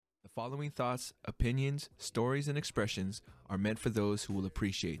following thoughts, opinions, stories, and expressions are meant for those who will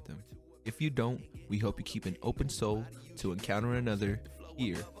appreciate them. If you don't, we hope you keep an open soul to encounter another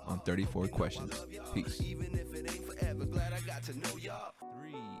here on 34 Questions. Peace. 3,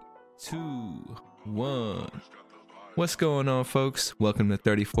 2, 1. What's going on, folks? Welcome to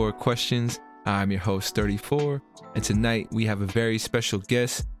 34 Questions. I'm your host, 34, and tonight we have a very special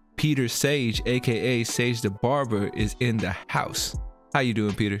guest. Peter Sage, aka Sage the Barber, is in the house. How you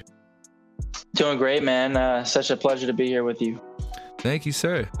doing, Peter? Doing great, man. Such a pleasure to be here with you. Thank you,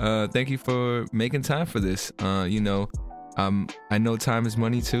 sir. Thank you for making time for this. I know time is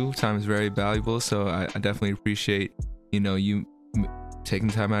money too. Time is very valuable, so I definitely appreciate, you taking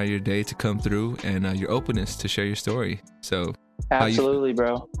time out of your day to come through and your openness to share your story. So, absolutely,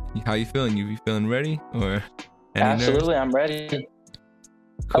 bro. How you feeling? You feeling ready or? Absolutely, I'm ready.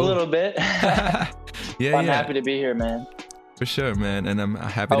 Cool. A little bit. I'm happy to be here, man. For sure, man, and I'm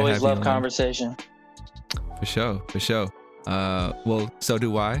happy to have you. Always love conversation. For sure. Well, so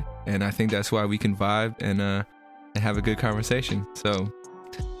do I, and I think that's why we can vibe and have a good conversation. So,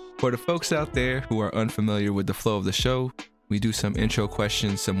 for the folks out there who are unfamiliar with the flow of the show, we do some intro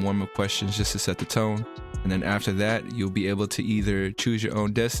questions, some warm-up questions just to set the tone, and then after that, you'll be able to either choose your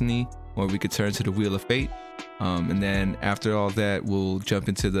own destiny, or we could turn to the Wheel of Fate. And then after all that, we'll jump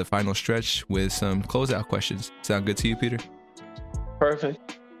into the final stretch with some closeout questions. Sound good to you, Peter?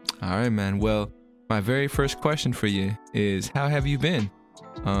 Perfect. All right, man. Well, my very first question for you is, how have you been?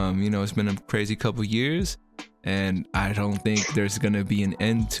 It's been a crazy couple years, and I don't think there's going to be an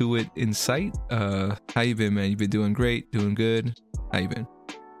end to it in sight. How you been, man? You been doing great, doing good? How you been?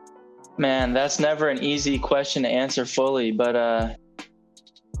 Man, that's never an easy question to answer fully, but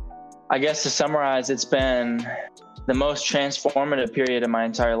I guess to summarize, it's been the most transformative period of my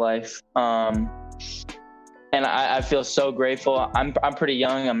entire life. And I feel so grateful. I'm pretty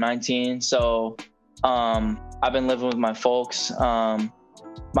young. I'm 19. So I've been living with my folks.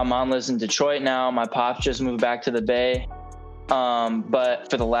 My mom lives in Detroit now. My pop just moved back to the Bay. But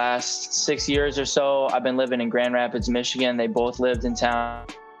for the last 6 years or so, I've been living in Grand Rapids, Michigan. They both lived in town.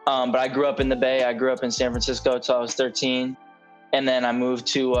 But I grew up in the Bay. I grew up in San Francisco until I was 13. And then I moved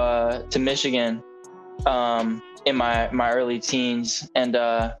to Michigan in my early teens. And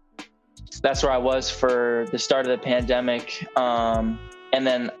that's where I was for the start of the pandemic. And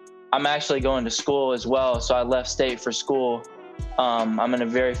then I'm actually going to school as well. So I left state for school. I'm in a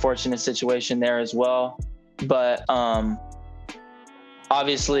very fortunate situation there as well. But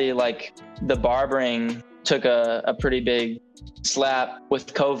obviously, like, the barbering took a pretty big slap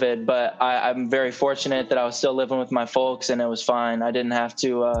with COVID, but I'm very fortunate that I was still living with my folks and it was fine. I didn't have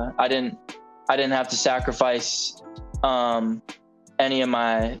to, I didn't have to sacrifice any of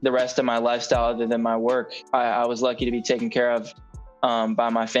the rest of my lifestyle other than my work. I was lucky to be taken care of by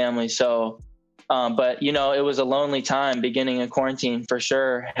my family. So, but it was a lonely time beginning of quarantine for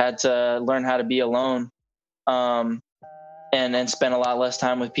sure. Had to learn how to be alone and spend a lot less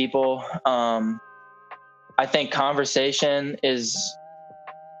time with people. I think conversation is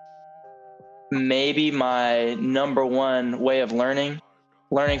maybe my number one way of learning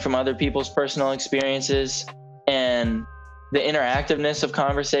from other people's personal experiences, and the interactiveness of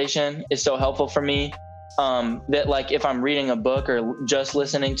conversation is so helpful for me that, like, if I'm reading a book or just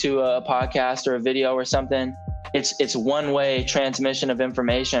listening to a podcast or a video or something, it's one-way transmission of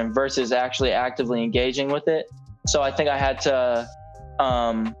information versus actually actively engaging with it. So I think I had to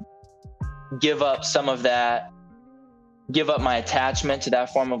give up some of that, give up my attachment to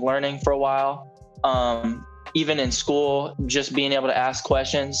that form of learning for a while. Even in school, just being able to ask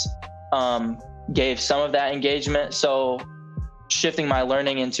questions gave some of that engagement. So shifting my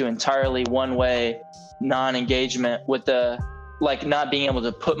learning into entirely one-way, non-engagement with not being able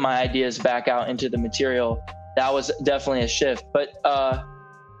to put my ideas back out into the material, that was definitely a shift. But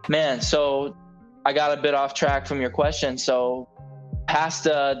so I got a bit off track from your question. So past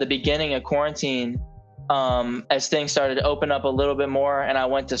the beginning of quarantine, as things started to open up a little bit more and I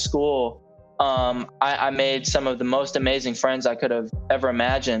went to school, I made some of the most amazing friends I could have ever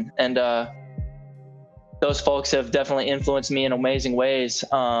imagined. And those folks have definitely influenced me in amazing ways.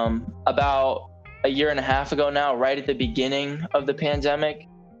 About a year and a half ago now, right at the beginning of the pandemic,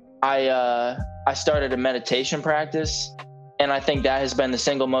 I started a meditation practice. And I think that has been the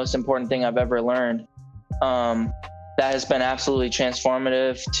single most important thing I've ever learned. That has been absolutely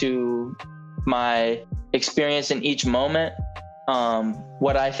transformative to my experience in each moment,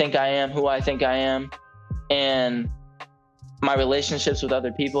 what I think I am, who I think I am, and my relationships with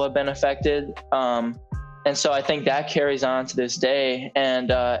other people have been affected. And so I think that carries on to this day.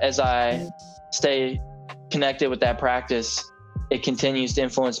 And as I stay connected with that practice, it continues to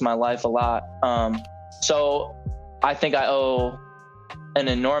influence my life a lot. So I think I owe an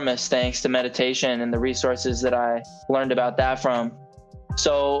enormous thanks to meditation and the resources that I learned about that from.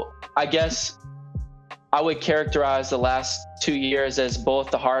 So I guess I would characterize the last 2 years as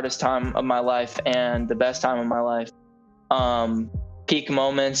both the hardest time of my life and the best time of my life. Peak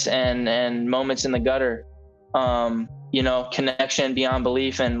moments and moments in the gutter, connection beyond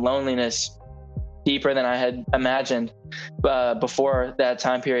belief and loneliness deeper than I had imagined before that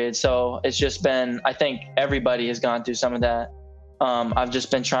time period. So it's just been, I think everybody has gone through some of that. I've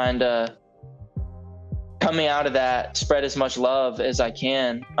just been trying to, coming out of that, spread as much love as I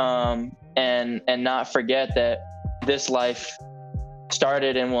can, and not forget that this life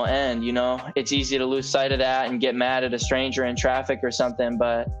started and will end. It's easy to lose sight of that and get mad at a stranger in traffic or something,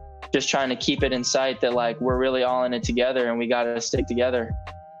 but just trying to keep it in sight that like we're really all in it together and we got to stick together.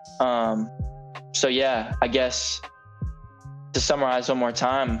 So yeah, I guess to summarize one more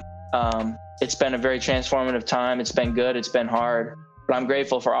time, it's been a very transformative time. It's been good. It's been hard, but I'm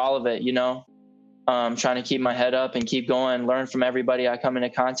grateful for all of it. Trying to keep my head up and keep going, learn from everybody I come into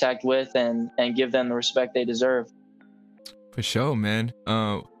contact with and give them the respect they deserve. For sure, man.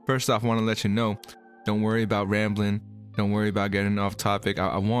 First off, I want to let you know, don't worry about rambling. Don't worry about getting off topic.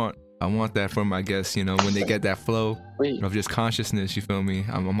 I want that from my guests, when they get that flow of just consciousness, you feel me?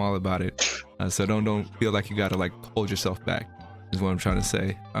 I'm all about it. So don't feel like you got to like hold yourself back is what I'm trying to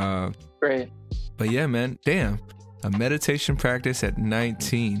say. Great. But yeah, man, damn. A meditation practice at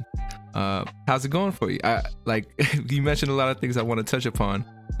 19. How's it going for you? You mentioned a lot of things I want to touch upon,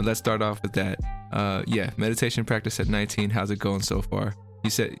 but let's start off with that. Meditation practice at 19. How's it going so far? You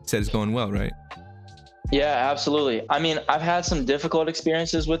said it's going well, right? Yeah, absolutely. I mean, I've had some difficult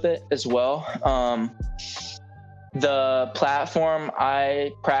experiences with it as well. The platform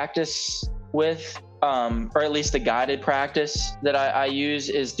I practice with, or at least the guided practice that I use,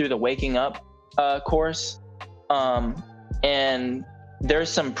 is through the Waking Up course. And there's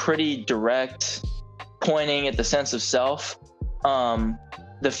some pretty direct pointing at the sense of self,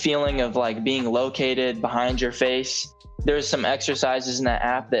 the feeling of like being located behind your face. There's some exercises in that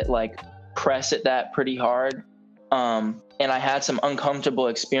app that like press at that pretty hard. And I had some uncomfortable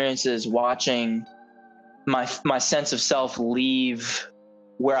experiences watching my sense of self leave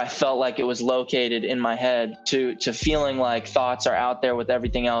where I felt like it was located in my head to feeling like thoughts are out there with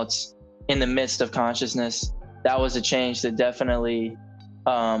everything else in the midst of consciousness. That was a change that definitely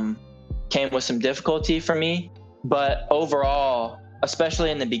came with some difficulty for me. But overall, especially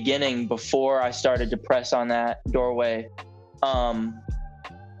in the beginning, before I started to press on that doorway,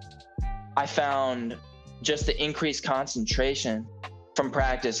 I found just the increased concentration from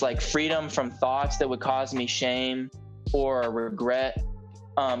practice, like freedom from thoughts that would cause me shame or regret.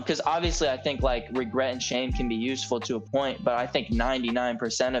 Because obviously I think like regret and shame can be useful to a point, but I think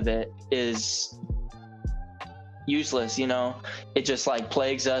 99% of it is useless. It just like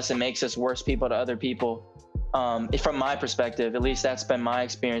plagues us and makes us worse people to other people. From my perspective, at least that's been my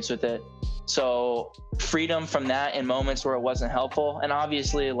experience with it. So freedom from that in moments where it wasn't helpful. And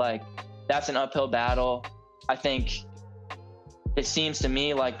obviously like that's an uphill battle. I think it seems to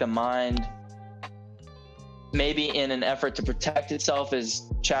me like the mind, maybe in an effort to protect itself, is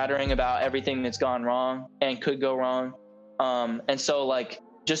chattering about everything that's gone wrong and could go wrong. And so like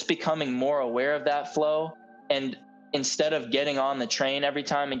just becoming more aware of that flow, and instead of getting on the train every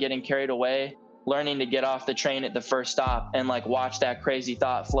time and getting carried away, learning to get off the train at the first stop and like watch that crazy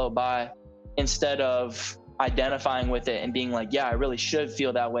thought flow by, instead of identifying with it and being like, yeah, I really should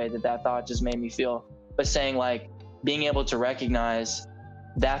feel that way that thought just made me feel, but saying like, being able to recognize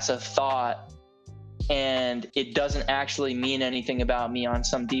that's a thought and it doesn't actually mean anything about me on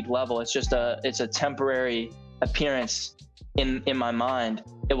some deep level. It's just it's a temporary appearance in my mind.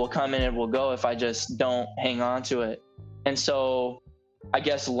 It will come and it will go if I just don't hang on to it. And so I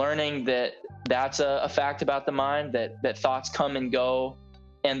guess learning that that's a fact about the mind, that thoughts come and go,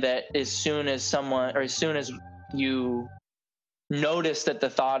 and that as soon as you notice that the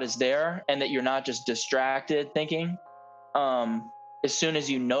thought is there and that you're not just distracted thinking, as soon as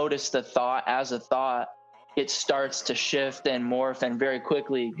you notice the thought as a thought, it starts to shift and morph and very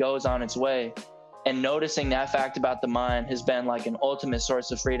quickly goes on its way. And noticing that fact about the mind has been like an ultimate source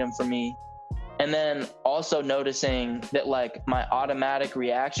of freedom for me. And then also noticing that like my automatic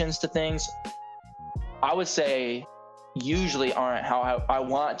reactions to things, I would say usually aren't how I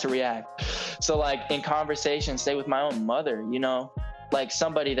want to react. So like in conversations, say with my own mother, like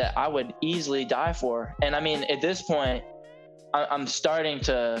somebody that I would easily die for. And I mean, at this point, I'm starting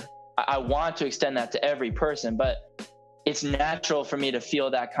to, I want to extend that to every person, but it's natural for me to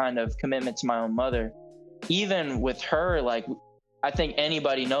feel that kind of commitment to my own mother. Even with her, like I think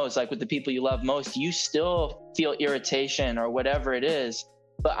anybody knows, like with the people you love most, you still feel irritation or whatever it is.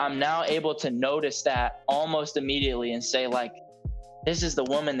 But I'm now able to notice that almost immediately and say, like, this is the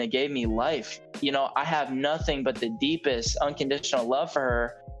woman that gave me life. You know, I have nothing but the deepest unconditional love for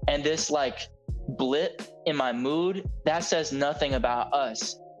her. And this like blip in my mood, that says nothing about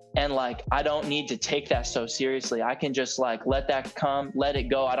us. And like, I don't need to take that so seriously. I can just like let that come, let it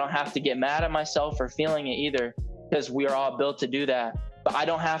go. I don't have to get mad at myself for feeling it either, because we are all built to do that. But I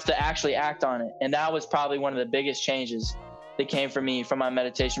don't have to actually act on it. And that was probably one of the biggest changes that came for me from my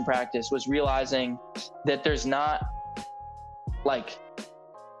meditation practice, was realizing that there's not like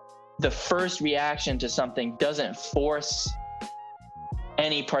the first reaction to something doesn't force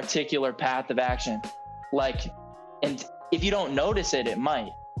any particular path of action. Like, and if you don't notice it, it might.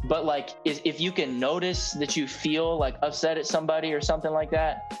 But like, if you can notice that you feel like upset at somebody or something like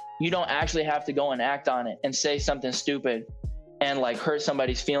that, you don't actually have to go and act on it and say something stupid and like hurt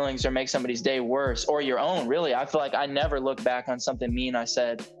somebody's feelings or make somebody's day worse, or your own. Really, I feel like I never look back on something mean I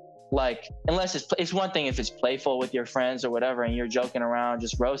said, like, unless it's one thing if it's playful with your friends or whatever and you're joking around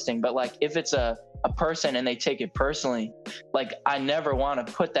just roasting, but like if it's a person and they take it personally, like I never want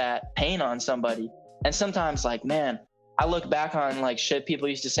to put that pain on somebody. And sometimes, like, man, I look back on like shit people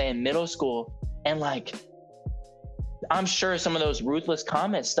used to say in middle school, and like I'm sure some of those ruthless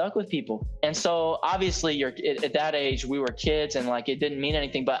comments stuck with people. And so obviously at that age we were kids and like it didn't mean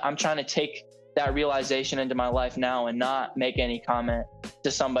anything, but I'm trying to take that realization into my life now and not make any comment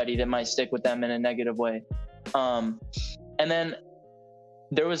to somebody that might stick with them in a negative way. And then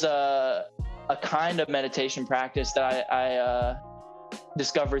there was a kind of meditation practice that I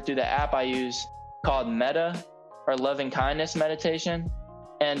discovered through the app I use called Metta, or loving kindness meditation.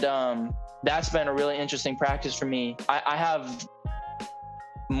 And that's been a really interesting practice for me. I have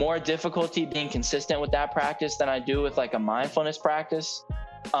more difficulty being consistent with that practice than I do with like a mindfulness practice.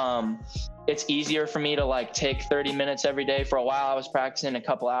 It's easier for me to like take 30 minutes every day. For a while I was practicing a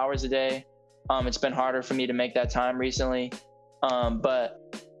couple hours a day. It's been harder for me to make that time recently. But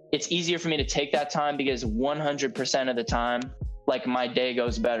it's easier for me to take that time because 100% of the time, like my day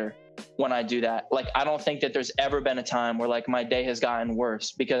goes better when I do that. Like, I don't think that there's ever been a time where like my day has gotten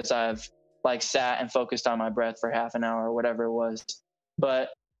worse because I've like sat and focused on my breath for half an hour or whatever it was. But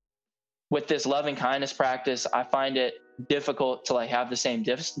with this loving kindness practice, I find it difficult to like have the same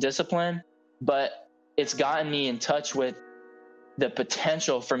discipline, but it's gotten me in touch with the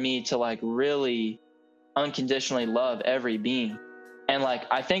potential for me to like really unconditionally love every being. And like,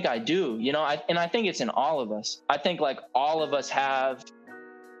 I think I do, you know, and I think it's in all of us. I think like all of us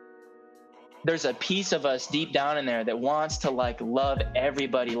there's a piece of us deep down in there that wants to like love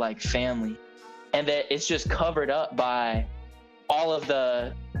everybody like family. And that it's just covered up by all of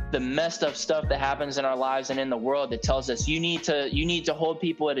the messed up stuff that happens in our lives and in the world that tells us you need to hold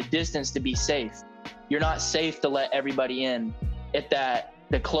people at a distance to be safe. You're not safe to let everybody in at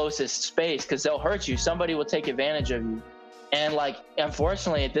the closest space, because they'll hurt you. Somebody will take advantage of you. And like,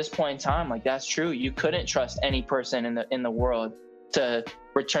 unfortunately at this point in time, like that's true. You couldn't trust any person in the world to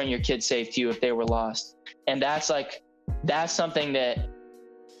return your kid safe to you if they were lost. And that's something that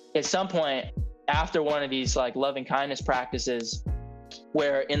at some point after one of these like loving kindness practices,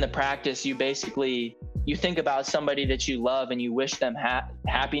 where in the practice you think about somebody that you love and you wish them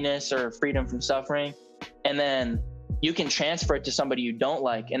happiness or freedom from suffering, and then you can transfer it to somebody you don't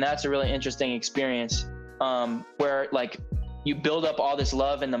like. And that's a really interesting experience, where like you build up all this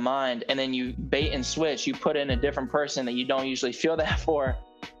love in the mind and then you bait and switch, you put in a different person that you don't usually feel that for.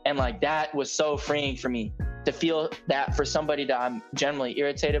 And like, that was so freeing for me to feel that for somebody that I'm generally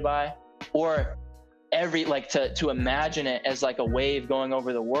irritated by, or to imagine it as like a wave going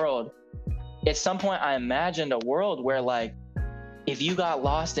over the world. At some point I imagined a world where like, if you got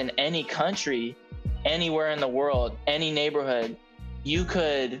lost in any country, anywhere in the world, any neighborhood, you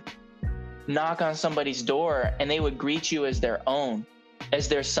could knock on somebody's door and they would greet you as their own, as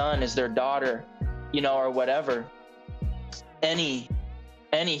their son, as their daughter, you know, or whatever. Any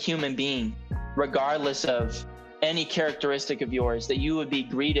human being, regardless of any characteristic of yours, that you would be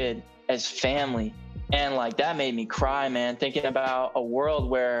greeted as family. And like, that made me cry, man, thinking about a world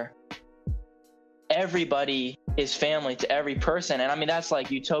where everybody is family to every person. And I mean, that's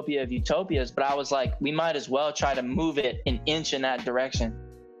like utopia of utopias, but I was like, we might as well try to move it an inch in that direction,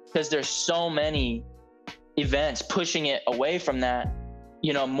 because there's so many events pushing it away from that,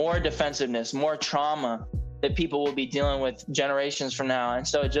 you know, more defensiveness, more trauma that people will be dealing with generations from now. And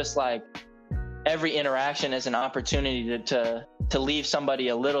so just like every interaction is an opportunity to leave somebody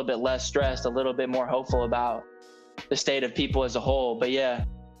a little bit less stressed, a little bit more hopeful about the state of people as a whole. But yeah,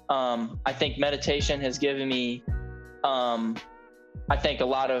 I think meditation has given me I think a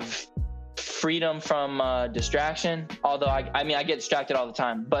lot of freedom from distraction, although I mean I get distracted all the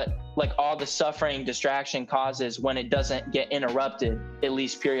time, but like all the suffering distraction causes when it doesn't get interrupted, at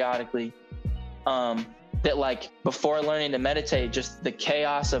least periodically, that like before learning to meditate, just the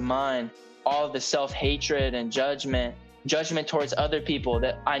chaos of mind, all of the self-hatred and judgment towards other people,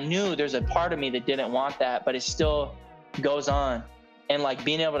 that I knew there's a part of me that didn't want that, but it still goes on. And like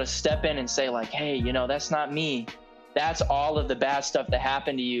being able to step in and say like, hey, you know, that's not me. That's all of the bad stuff that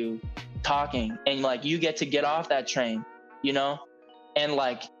happened to you talking. And like, you get to get off that train, you know? And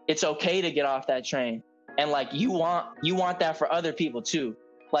like, it's okay to get off that train. And like, you want that for other people too.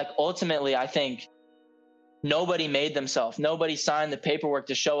 Like, ultimately, I think nobody made themselves. Nobody signed the paperwork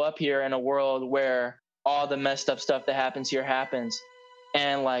to show up here in a world where all the messed up stuff that happens here happens.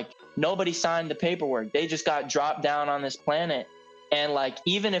 And like, nobody signed the paperwork. They just got dropped down on this planet. And like,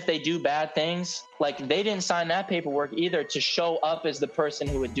 even if they do bad things, like they didn't sign that paperwork either to show up as the person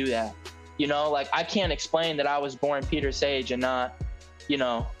who would do that. You know, like I can't explain that I was born Peter Sage and not, you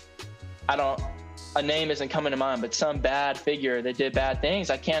know, a name isn't coming to mind, but some bad figure that did bad things.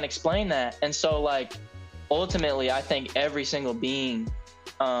 I can't explain that. And so like, ultimately, I think every single being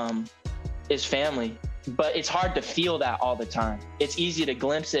is family, but it's hard to feel that all the time. It's easy to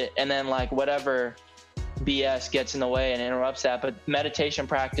glimpse it, and then like whatever BS gets in the way and interrupts that. But meditation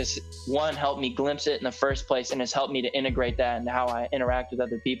practice, one, helped me glimpse it in the first place, and has helped me to integrate that into how I interact with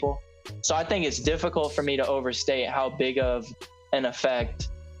other people. So I think it's difficult for me to overstate how big of an effect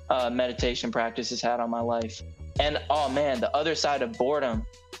meditation practice has had on my life. And oh man, the other side of boredom,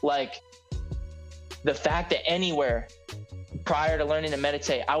 like the fact that anywhere prior to learning to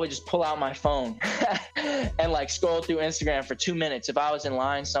meditate, I would just pull out my phone and like scroll through Instagram for 2 minutes. If I was in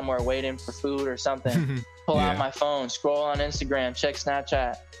line somewhere waiting for food or something, pull out my phone, scroll on Instagram, check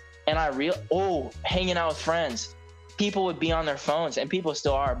Snapchat. And hanging out with friends, people would be on their phones, and people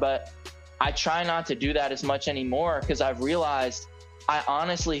still are, but I try not to do that as much anymore, because I've realized I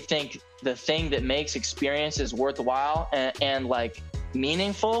honestly think the thing that makes experiences worthwhile and like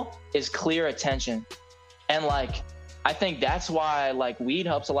meaningful is clear attention. And like, I think that's why like weed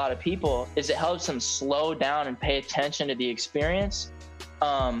helps a lot of people, is it helps them slow down and pay attention to the experience.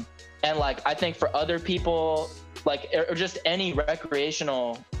 And like, I think for other people, like, or just any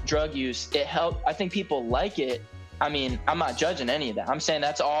recreational drug use, I think people like it. I mean, I'm not judging any of that. I'm saying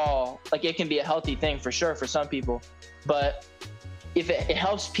that's all, like, it can be a healthy thing for sure for some people, but if it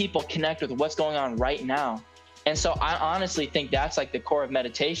helps people connect with what's going on right now. And so I honestly think that's like the core of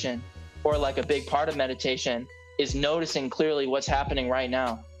meditation, or like a big part of meditation, is noticing clearly what's happening right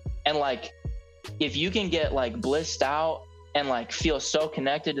now. And like, if you can get like blissed out and like feel so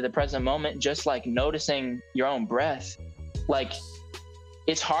connected to the present moment, just like noticing your own breath, like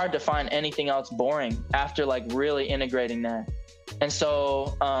it's hard to find anything else boring after like really integrating that. And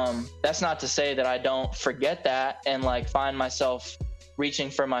so that's not to say that I don't forget that and like find myself reaching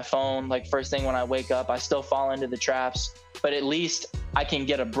for my phone like first thing when I wake up. I still fall into the traps, but at least I can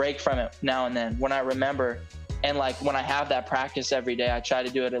get a break from it now and then when I remember. And like when I have that practice every day, I try to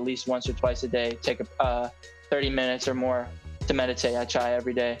do it at least once or twice a day, take 30 minutes or more to meditate. I try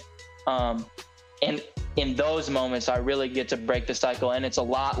every day. And in those moments, I really get to break the cycle. And it's a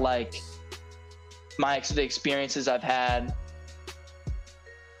lot like the experiences I've had.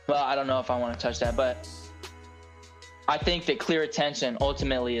 Well, I don't know if I want to touch that, but I think that clear attention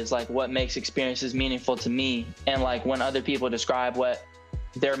ultimately is like what makes experiences meaningful to me. And like when other people describe what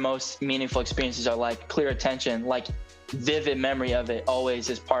their most meaningful experiences are, like clear attention, like vivid memory of it always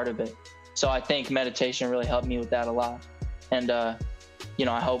is part of it. So I think meditation really helped me with that a lot. And, you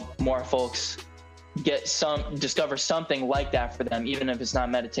know, I hope more folks discover something like that for them, even if it's not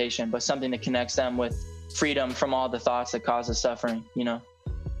meditation, but something that connects them with freedom from all the thoughts that cause us suffering, you know?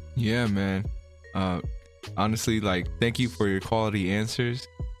 Yeah, man. Honestly, like, thank you for your quality answers.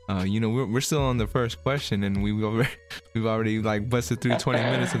 You know, we're still on the first question, and we've already like busted through 20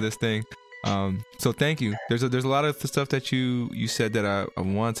 minutes of this thing. So thank you. There's a lot of stuff that you said that I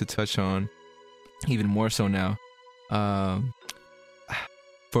want to touch on, even more so now.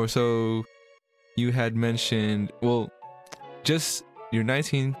 So you had mentioned, well, just you're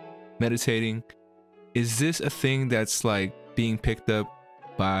 19, meditating. Is this a thing that's like being picked up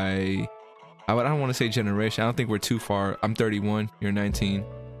by, I don't want to say generation. I don't think we're too far. I'm 31, you're 19.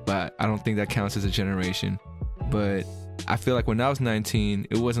 But I don't think that counts as a generation. But I feel like when I was 19,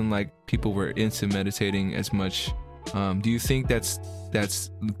 it wasn't like people were into meditating as much. Do you think that's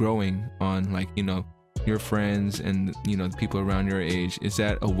growing on, like, you know, your friends and, you know, the people around your age? Is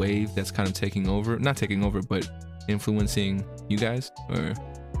that a wave that's kind of taking over? Not taking over, but influencing you guys? Or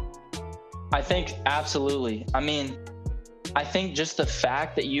I think absolutely. I mean, I think just the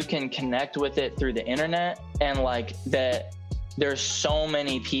fact that you can connect with it through the internet, and like that there's so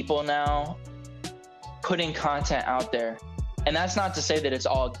many people now putting content out there. And that's not to say that it's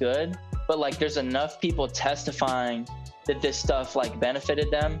all good, but like there's enough people testifying that this stuff like benefited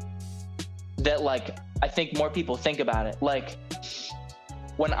them that like I think more people think about it. Like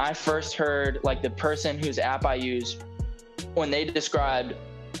when I first heard like the person whose app I use, when they described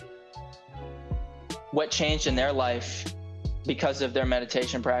what changed in their life because of their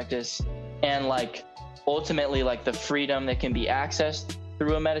meditation practice, and like ultimately like the freedom that can be accessed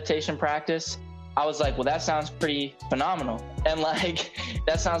through a meditation practice, I was like, well, that sounds pretty phenomenal. And like,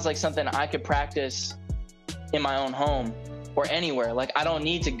 that sounds like something I could practice in my own home or anywhere. Like, I don't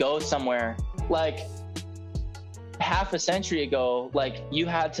need to go somewhere. Like half a century ago, like you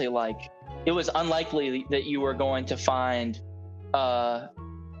had to like, it was unlikely that you were going to find,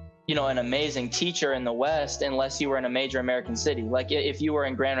 you know, an amazing teacher in the West unless you were in a major American city. Like if you were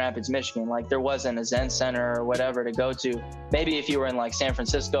in Grand Rapids, Michigan, like there wasn't a Zen center or whatever to go to. Maybe if you were in like San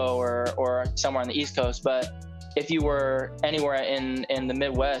Francisco or somewhere on the East Coast, but if you were anywhere in the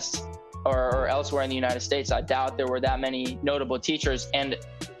Midwest or elsewhere in the United States, I doubt there were that many notable teachers. And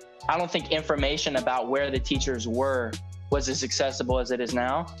I don't think information about where the teachers were was as accessible as it is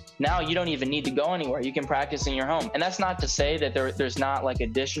now. Now you don't even need to go anywhere. You can practice in your home. And that's not to say that there's not like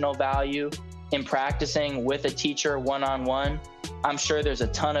additional value in practicing with a teacher one-on-one. I'm sure there's a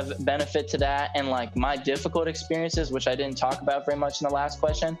ton of benefit to that. And like my difficult experiences, which I didn't talk about very much in the last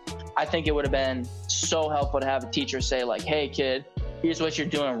question, I think it would have been so helpful to have a teacher say like, hey kid, here's what you're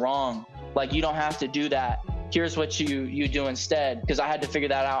doing wrong. Like you don't have to do that. Here's what you do instead. Because I had to figure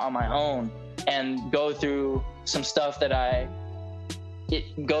that out on my own and go through some stuff that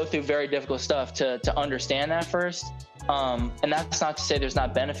go through very difficult stuff to understand that first. And that's not to say there's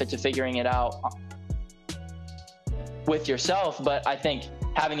not benefit to figuring it out with yourself, but I think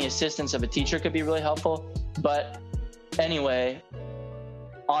having the assistance of a teacher could be really helpful. But anyway,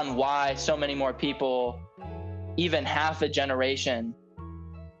 on why so many more people, even half a generation,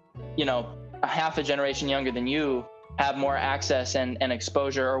 you know, a half a generation younger than you, have more access and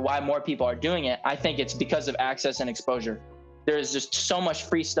exposure, or why more people are doing it, I think it's because of access and exposure. There's just so much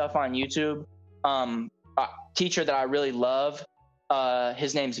free stuff on YouTube. A teacher that I really love,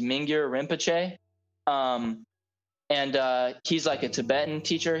 his name's Mingyur Rinpoche. And he's like a Tibetan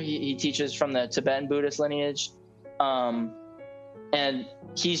teacher. He teaches from the Tibetan Buddhist lineage. And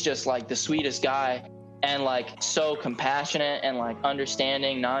he's just like the sweetest guy, and like so compassionate and like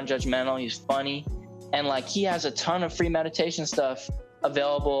understanding, non-judgmental. He's funny. And like he has a ton of free meditation stuff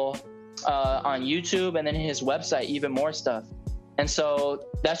available on YouTube, and then his website, even more stuff. And so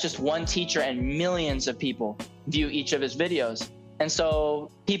that's just one teacher, and millions of people view each of his videos. And so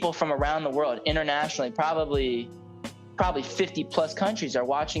people from around the world, internationally, probably 50 plus countries are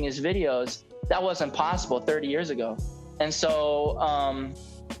watching his videos. That wasn't possible 30 years ago. And so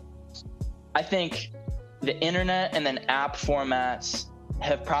I think the internet and then app formats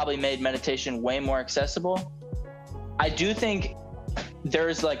have probably made meditation way more accessible. I do think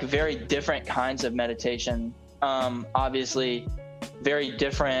there's like very different kinds of meditation. Obviously very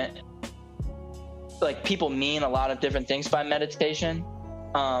different, like people mean a lot of different things by meditation.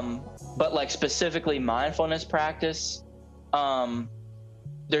 But like specifically mindfulness practice,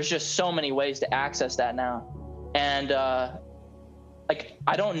 there's just so many ways to access that now. And like,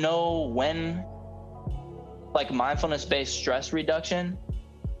 I don't know when like mindfulness-based stress reduction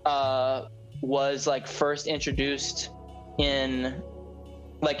was like first introduced in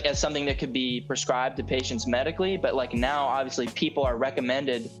like as something that could be prescribed to patients medically, but like now obviously people are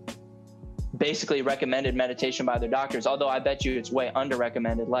basically recommended meditation by their doctors, although I bet you it's way under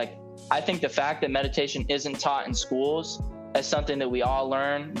recommended. Like I think the fact that meditation isn't taught in schools as something that we all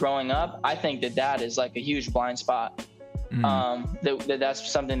learn growing up, I think that is like a huge blind spot.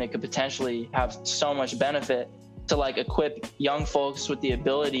 That's something that could potentially have so much benefit to like equip young folks with the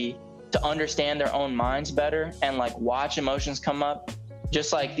ability to understand their own minds better and like watch emotions come up.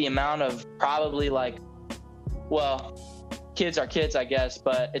 Just like the amount of probably like, well, kids are kids, I guess,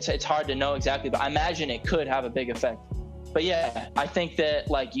 but it's hard to know exactly, but I imagine it could have a big effect. But yeah, I think that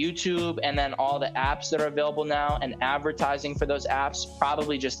like YouTube and then all the apps that are available now and advertising for those apps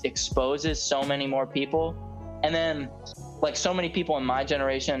probably just exposes so many more people. And then like so many people in my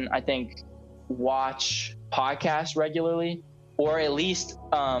generation, I think, watch podcasts regularly, or at least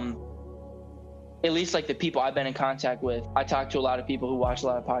like the people I've been in contact with. I talk to a lot of people who watch a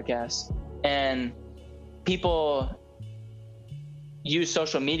lot of podcasts, and people use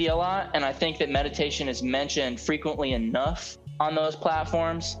social media a lot. And I think that meditation is mentioned frequently enough on those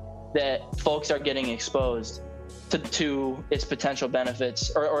platforms that folks are getting exposed. to its potential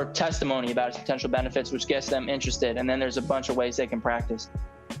benefits, or testimony about its potential benefits, which gets them interested. And then there's a bunch of ways they can practice.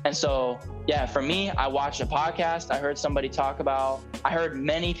 And so, yeah, for me, I watched a podcast. I heard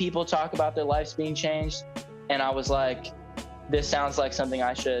many people talk about their lives being changed. And I was like, this sounds like something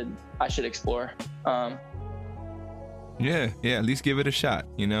I should explore. Yeah, at least give it a shot,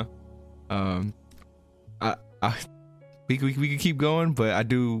 you know? We could keep going, but I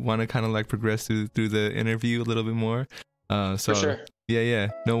do want to kind of like progress through the interview a little bit more. So for sure. Yeah,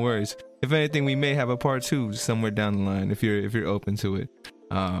 no worries. If anything, we may have a part 2 somewhere down the line if you're open to it.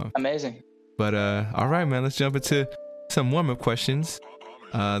 Amazing. But all right, man, let's jump into some warm-up questions.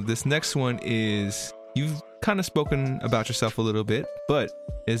 This next one is, you've kind of spoken about yourself a little bit, but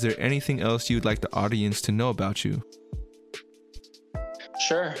is there anything else you'd like the audience to know about you?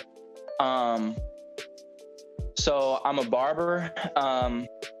 Sure. So I'm a barber.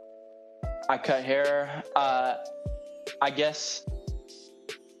 I cut hair. I guess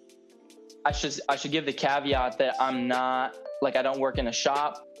I should give the caveat that I'm not, like, I don't work in a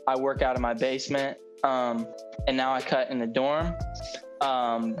shop. I work out of my basement. And now I cut in the dorm.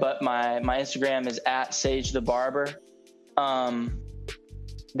 But my Instagram is @Sage the Barber.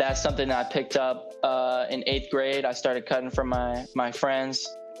 That's something that I picked up in 8th grade. I started cutting for my friends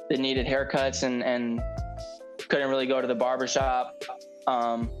that needed haircuts and couldn't really go to the barber shop.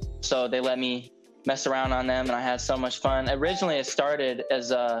 So they let me mess around on them, and I had so much fun. Originally, it started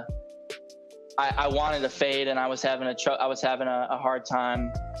as I wanted a fade, and I was having a hard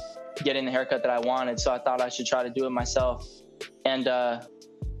time getting the haircut that I wanted. So I thought I should try to do it myself. And I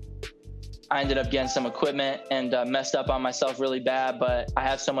ended up getting some equipment and messed up on myself really bad, but I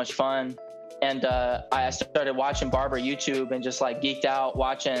had so much fun. And I started watching barber YouTube and just like geeked out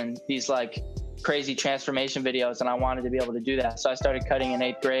watching these like crazy transformation videos, and I wanted to be able to do that. So I started cutting in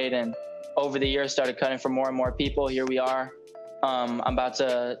 8th grade, and over the years started cutting for more and more people. Here we are. I'm about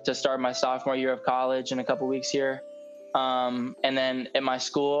to start my sophomore year of college in a couple weeks here. And then at my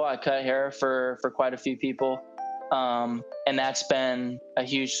school, I cut hair for quite a few people. And that's been a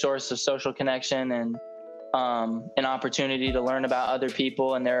huge source of social connection and an opportunity to learn about other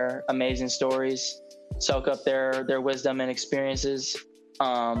people and their amazing stories, soak up their wisdom and experiences,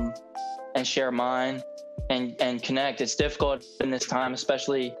 and share mine and connect. It's difficult in this time,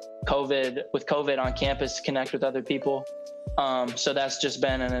 especially with COVID on campus, to connect with other people. So that's just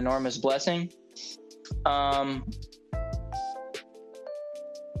been an enormous blessing.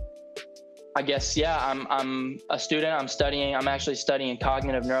 I guess, yeah, I'm a student. I'm actually studying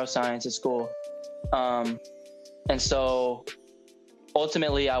cognitive neuroscience at school. And so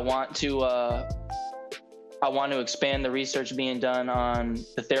ultimately I want to expand the research being done on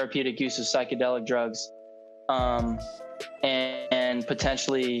the therapeutic use of psychedelic drugs, and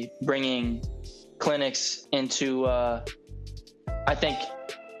potentially bringing clinics into, I think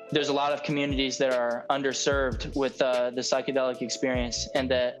there's a lot of communities that are underserved with the psychedelic experience,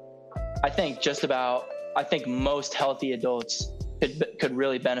 and that I think most healthy adults could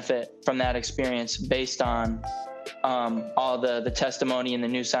really benefit from that experience based on all the testimony and the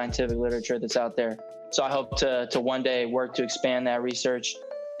new scientific literature that's out there. So I hope to one day work to expand that research,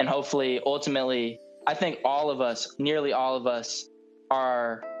 and hopefully, ultimately, I think nearly all of us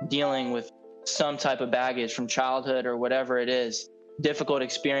are dealing with some type of baggage from childhood or whatever it is, difficult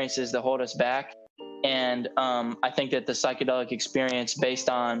experiences that hold us back. And I think that the psychedelic experience, based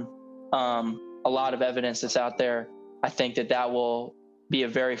on a lot of evidence that's out there, I think that will be a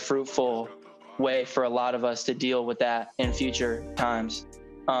very fruitful way for a lot of us to deal with that in future times.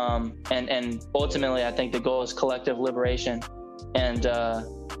 And ultimately, I think the goal is collective liberation, and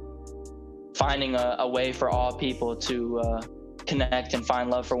finding a way for all people to connect and find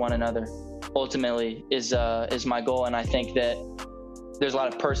love for one another. Ultimately, is my goal, and I think that there's a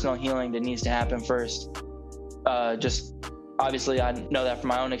lot of personal healing that needs to happen first. Just obviously, I know that from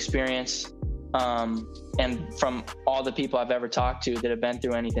my own experience, and from all the people I've ever talked to that have been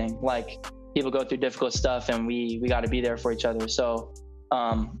through anything. Like, people go through difficult stuff, and we got to be there for each other. So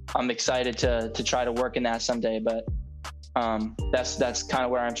I'm excited to try to work in that someday, but that's kind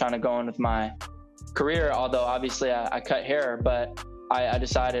of where I'm trying to go in with my career. Although obviously I cut hair, but I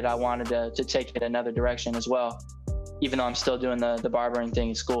decided I wanted to take it another direction as well, even though I'm still doing the barbering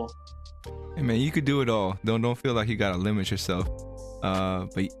thing at school. Hey man, you could do it all. Don't feel like you gotta limit yourself.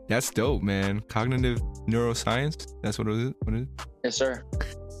 But that's dope, man. Cognitive neuroscience, that's what it is? What it is? Yes, sir.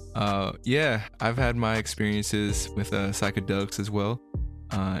 Yeah, I've had my experiences with psychedelics as well.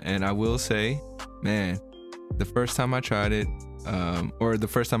 And I will say, man, the first time I tried it, or the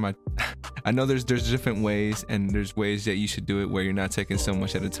first time I know there's different ways, and there's ways that you should do it where you're not taking so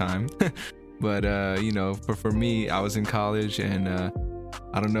much at a time. But you know, for me, I was in college, and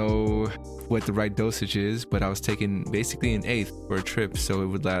I don't know what the right dosage is, but I was taking basically an eighth for a trip, so it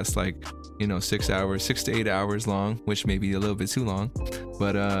would last like, you know, 6 hours, 6 to 8 hours long, which may be a little bit too long.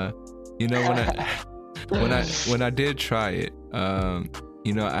 But you know, when I did try it,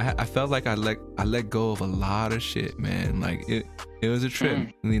 you know, I felt like I let go of a lot of shit, man. Like it was a trip.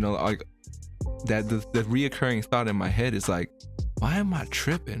 You know, like that the reoccurring thought in my head is like, why am I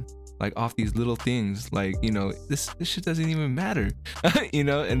tripping? Like off these little things, like, you know, this shit doesn't even matter. You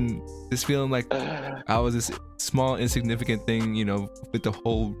know, and this feeling like I was this small insignificant thing, you know, with the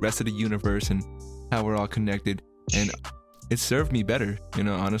whole rest of the universe and how we're all connected. And it served me better, you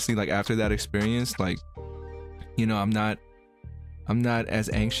know, honestly. Like after that experience, like, you know, I'm not as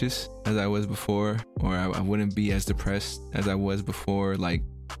anxious as I was before, or I wouldn't be as depressed as I was before, like,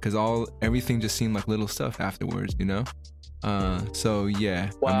 because everything just seemed like little stuff afterwards, you know. So yeah,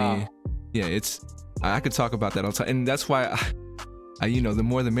 wow. I mean, yeah, I could talk about that all the time, and that's why I you know, the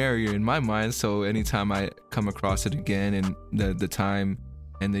more the merrier in my mind. So anytime I come across it again, and the time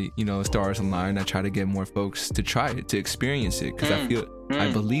and the, you know, stars align, I try to get more folks to try it, to experience it, because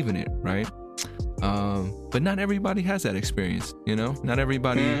I believe in it, right? But not everybody has that experience, you know. Not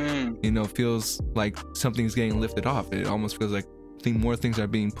everybody, you know, feels like something's getting lifted off. It almost feels like more things are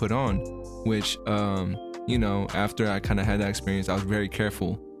being put on, which you know, after I kind of had that experience, I was very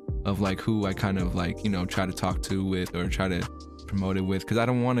careful of like who I kind of like, you know, try to talk to with or try to promote it with, because I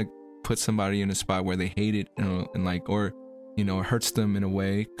don't want to put somebody in a spot where they hate it, you know, and like, or, you know, it hurts them in a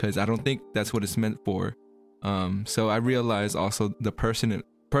way, because I don't think that's what it's meant for. So I realized also the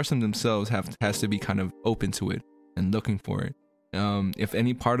person themselves has to be kind of open to it and looking for it. If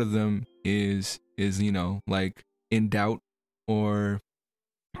any part of them is you know, like in doubt, or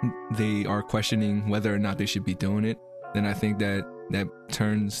they are questioning whether or not they should be doing it, then I think that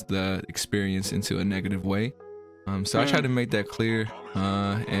turns the experience into a negative way. So I try to make that clear.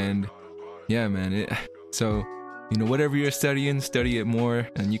 And yeah, man, so, you know, whatever you're studying, study it more,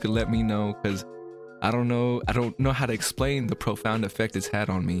 and you can let me know, because I don't know how to explain the profound effect it's had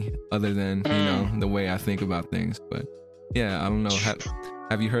on me, other than, you know, the way I think about things. But yeah, I don't know.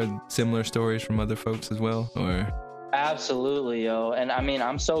 Have you heard similar stories from other folks as well, or? Absolutely, yo. And I mean,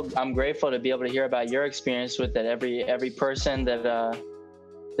 I'm grateful to be able to hear about your experience with it. Every person that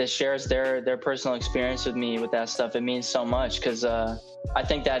shares their personal experience with me with that stuff, it means so much, because I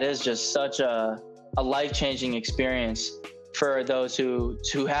think that is just such a life-changing experience for those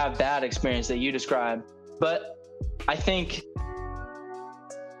who have that experience that you described. But I think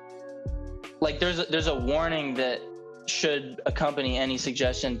like there's a warning that should accompany any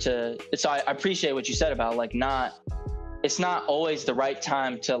suggestion to. So I appreciate what you said about like it's not always the right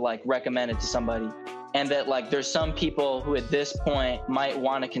time to like recommend it to somebody, and that like there's some people who at this point might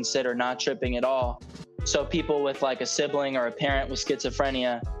want to consider not tripping at all. So people with like a sibling or a parent with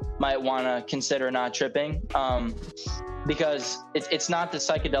schizophrenia might want to consider not tripping, because it's not the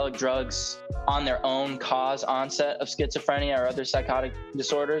psychedelic drugs on their own cause onset of schizophrenia or other psychotic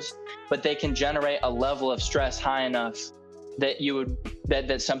disorders, but they can generate a level of stress high enough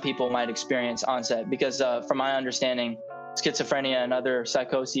that some people might experience onset. Because from my understanding, schizophrenia and other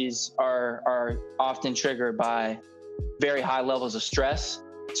psychoses are often triggered by very high levels of stress.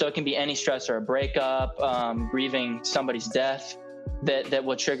 So it can be any stress, or a breakup, grieving somebody's death, that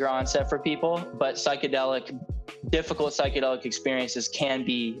will trigger onset for people. But difficult psychedelic experiences can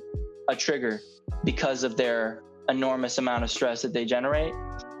be a trigger because of their enormous amount of stress that they generate.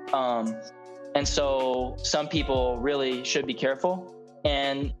 And so some people really should be careful.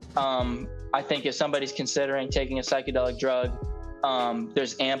 And I think if somebody's considering taking a psychedelic drug,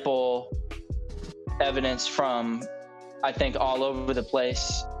 there's ample evidence from, I think, all over the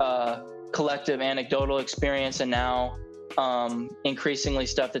place, collective anecdotal experience, and now increasingly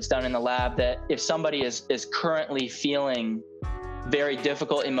stuff that's done in the lab, that if somebody is currently feeling very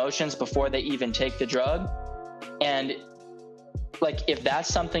difficult emotions before they even take the drug, and like if that's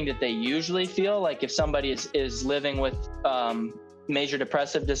something that they usually feel, like if somebody is living with major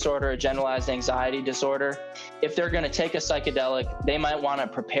depressive disorder or generalized anxiety disorder, if they're going to take a psychedelic, they might want to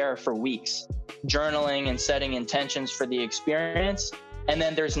prepare for weeks, journaling and setting intentions for the experience. And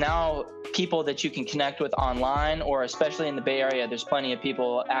then there's now people that you can connect with online, or especially in the Bay Area, there's plenty of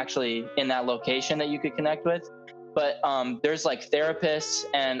people actually in that location that you could connect with. But there's like therapists,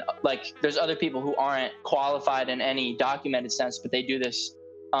 and like there's other people who aren't qualified in any documented sense, but they do this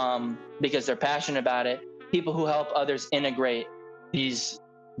because they're passionate about it. People who help others integrate these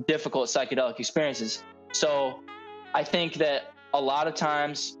difficult psychedelic experiences. So I think that a lot of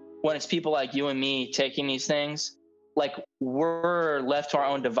times when it's people like you and me taking these things, like we're left to our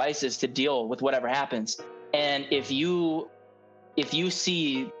own devices to deal with whatever happens. And if you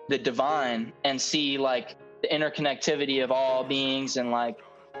see the divine and see like the interconnectivity of all beings and like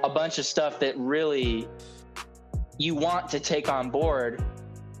a bunch of stuff that really you want to take on board,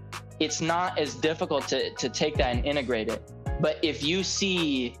 it's not as difficult to take that and integrate it. But if you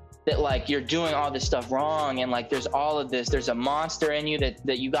see that like you're doing all this stuff wrong and like there's all of this, there's a monster in you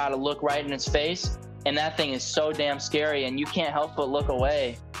that you got to look right in its face, and that thing is so damn scary and you can't help but look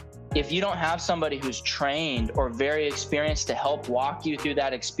away. If you don't have somebody who's trained or very experienced to help walk you through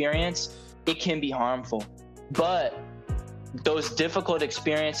that experience, it can be harmful. But those difficult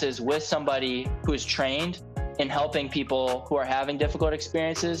experiences with somebody who's trained in helping people who are having difficult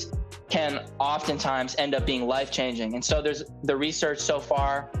experiences can oftentimes end up being life-changing. And so there's the research so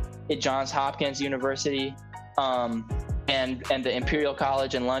far at Johns Hopkins University, and the Imperial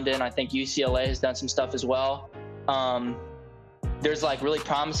College in London. I think UCLA has done some stuff as well. There's like really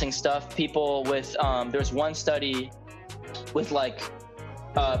promising stuff. People with, there's one study with like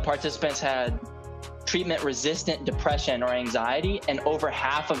participants had treatment-resistant depression or anxiety, and over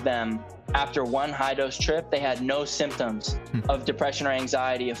half of them, after one high-dose trip, they had no symptoms of depression or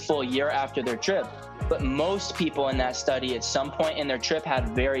anxiety a full year after their trip. But most people in that study at some point in their trip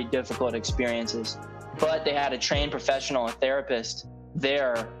had very difficult experiences. But they had a trained professional, a therapist,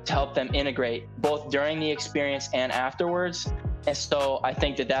 there to help them integrate both during the experience and afterwards. And so I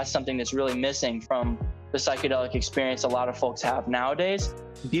think that that's something that's really missing from the psychedelic experience a lot of folks have nowadays.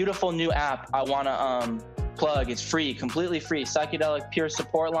 Beautiful new app I want to plug. It's free, completely free, psychedelic peer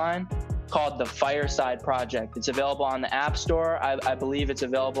support line called the Fireside Project. It's available on the App Store. I believe it's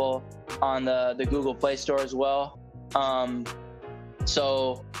available on the Google Play Store as well. And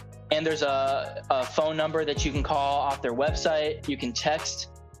there's a phone number that you can call off their website. You can text.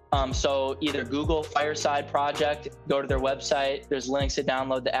 So either Google Fireside Project, go to their website. There's links to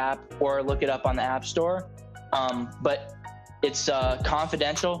download the app, or look it up on the App Store. But it's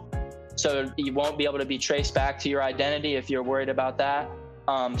confidential, so you won't be able to be traced back to your identity if you're worried about that.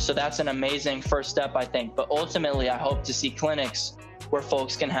 So that's an amazing first step, I think. But ultimately, I hope to see clinics where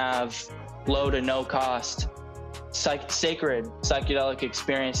folks can have low to no cost sacred psychedelic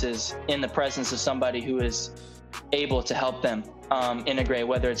experiences in the presence of somebody who is able to help them integrate,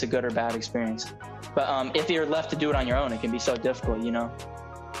 whether it's a good or bad experience. But if you're left to do it on your own, it can be so difficult, you know?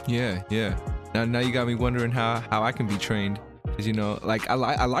 Yeah. Now you got me wondering how I can be trained. Because, you know, like I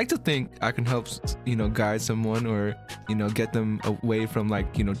like to think I can help, you know, guide someone or, you know, get them away from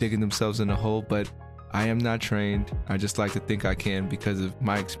like, you know, digging themselves in a hole. But I am not trained. I just like to think I can because of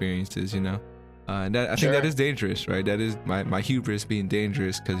my experiences, you know. And I think that is dangerous, right? That is my hubris being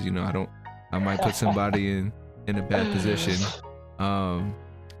dangerous because, you know, I might put somebody in a bad position.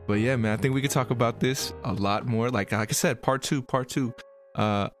 But yeah, man, I think we could talk about this a lot more. Like I said, part two.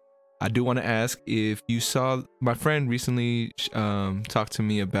 I do want to ask if you saw, my friend recently talked to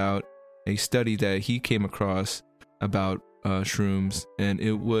me about a study that he came across about shrooms, and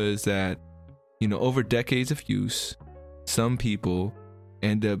it was that, you know, over decades of use, some people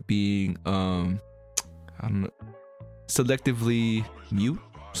end up being selectively mute.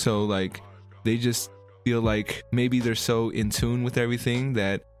 So like they just feel like maybe they're so in tune with everything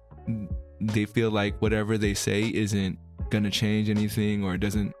that they feel like whatever they say isn't gonna change anything, or it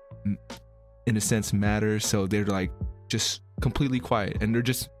doesn't in a sense matter. So they're like just completely quiet, and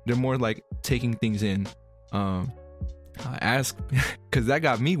they're more like taking things in. I ask because that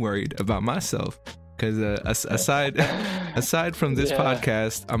got me worried about myself. Because aside from this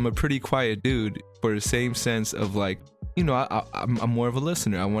podcast, I'm a pretty quiet dude for the same sense of like, you know, I'm more of a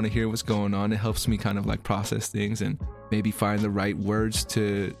listener. I want to hear what's going on. It helps me kind of like process things and maybe find the right words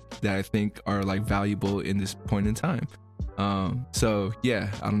that I think are like valuable in this point in time. So yeah,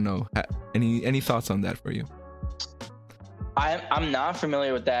 I don't know. Any thoughts on that for you? I'm not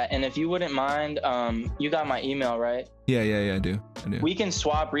familiar with that. And if you wouldn't mind, you got my email, right? Yeah, I do. We can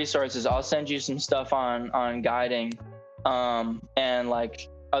swap resources. I'll send you some stuff on guiding, and like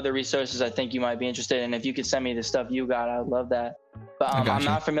other resources I think you might be interested in. If you could send me the stuff you got, I'd love that. But I'm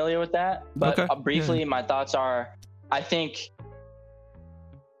not familiar with that. But okay. Briefly, my thoughts are, I think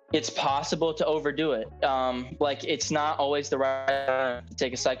it's possible to overdo it. Like it's not always the right time to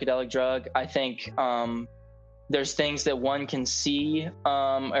take a psychedelic drug. I think there's things that one can see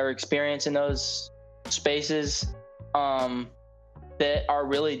or experience in those spaces that are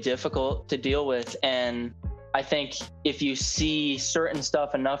really difficult to deal with. And I think if you see certain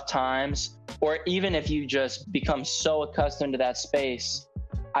stuff enough times, or even if you just become so accustomed to that space,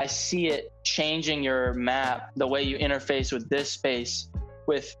 I see it changing your map, the way you interface with this space,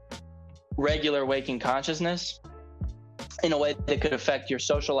 with regular waking consciousness. in a way that could affect your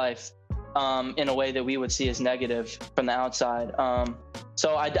social life in a way that we would see as negative from the outside.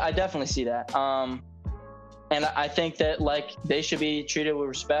 So I definitely see that. And I think that like they should be treated with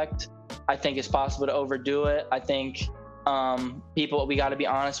respect. I think it's possible to overdo it. I think we got to be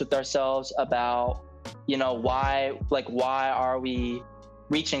honest with ourselves about, you know, why are we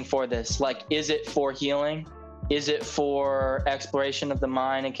reaching for this? Like, is it for healing? Is it for exploration of the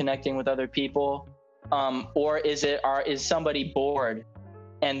mind and connecting with other people? Or is somebody bored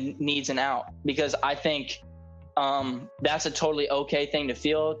and needs an out? Because I think that's a totally okay thing to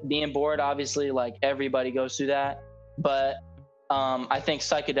feel. Being bored, obviously, like everybody goes through that. But I think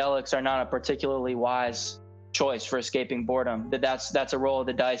psychedelics are not a particularly wise choice for escaping boredom. That's a roll of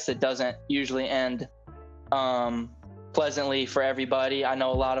the dice that doesn't usually end pleasantly for everybody. I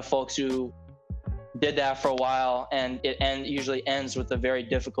know a lot of folks who did that for a while, and it usually ends with a very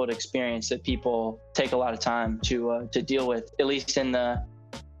difficult experience that people take a lot of time to deal with, at least in the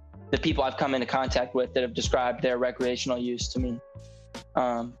people I've come into contact with that have described their recreational use to me.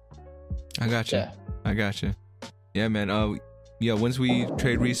 I got you. Yeah. I got you. Yeah, man. Yeah, once we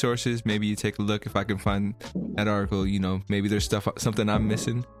trade resources, maybe you take a look if I can find that article. You know, maybe there's something I'm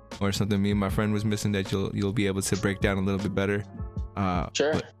missing, or something me and my friend was missing that you'll be able to break down a little bit better.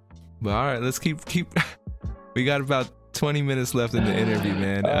 Sure. But all right, let's keep. We got about 20 minutes left in the interview,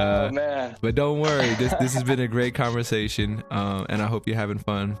 man. Man. But don't worry, this has been a great conversation, and I hope you're having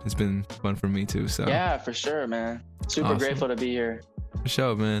fun. It's been fun for me too. So yeah, for sure, man. Super awesome. Grateful to be here. For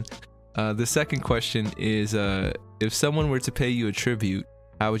sure, man. The second question is, if someone were to pay you a tribute,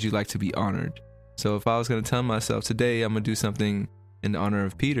 how would you like to be honored? So if I was going to tell myself today I'm going to do something in honor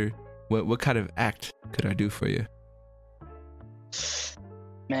of Peter, what kind of act could I do for you?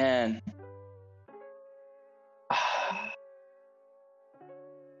 Man.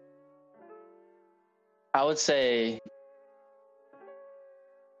 I would say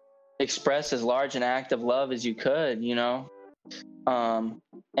express as large an act of love as you could, you know?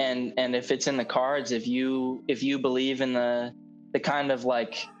 And if it's in the cards, if you believe in the kind of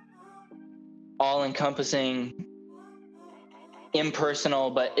like all-encompassing,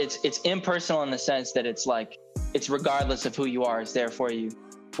 impersonal, but it's impersonal in the sense that it's like, it's regardless of who you are, it's there for you.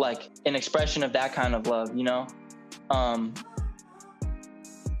 Like an expression of that kind of love, you know? I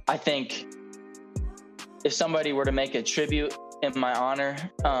think if somebody were to make a tribute in my honor,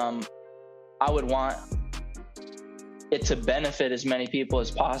 I would want it to benefit as many people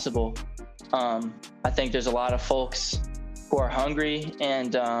as possible. I think there's a lot of folks who are hungry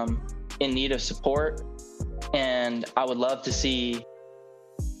and in need of support. And I would love to see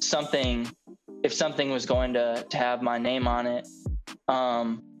something, if something was going to have my name on it,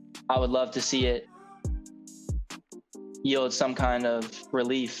 I would love to see it yield some kind of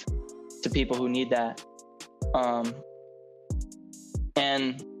relief to people who need that.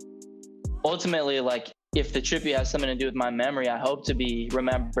 And ultimately, like, if the tribute has something to do with my memory, I hope to be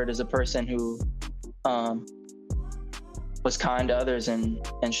remembered as a person who was kind to others and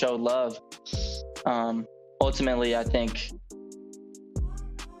showed love. Ultimately, I think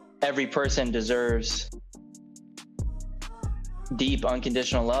every person deserves deep,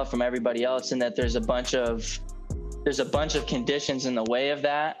 unconditional love from everybody else, and that there's a bunch of conditions in the way of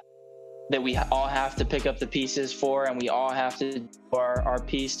that we all have to pick up the pieces for, and we all have to do our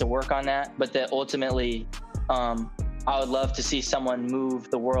piece to work on that. But that ultimately, I would love to see someone move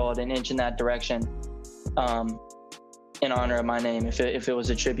the world an inch in that direction, in honor of my name, if it was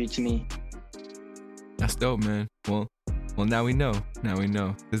a tribute to me. That's dope, man. Well, now we know.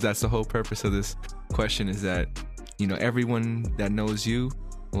 Because that's the whole purpose of this question, is that, you know, everyone that knows you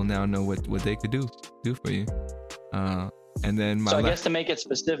will now know what they could do for you. And then I guess to make it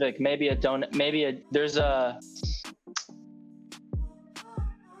specific,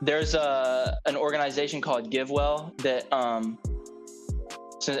 there's an organization called GiveWell that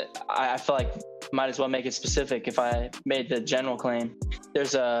so I feel like might as well make it specific if I made the general claim.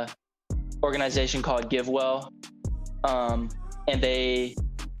 There's a organization called GiveWell, and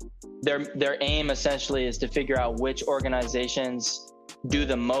their aim essentially is to figure out which organizations do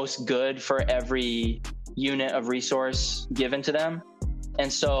the most good for every unit of resource given to them.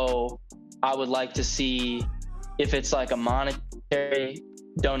 And so I would like to see if it's like a monetary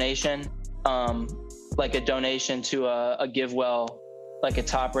donation, like a donation to a GiveWell, like a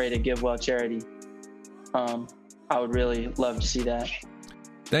top-rated GiveWell charity. I would really love to see that.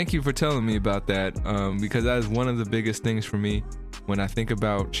 Thank you for telling me about that, because that is one of the biggest things for me when I think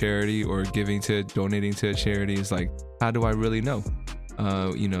about charity or donating to a charity, is like, how do I really know?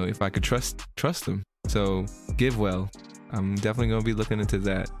 You know, if I could trust them. So GiveWell, I'm definitely going to be looking into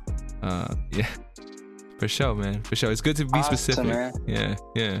that. Yeah. For sure, man. For sure. It's good to be Awesome, specific. man.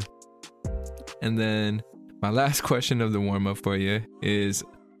 Yeah. And then my last question of the warm up for you is,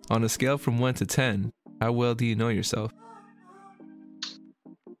 on a scale from 1 to 10, how well do you know yourself?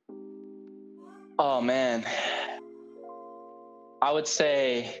 Oh man, I would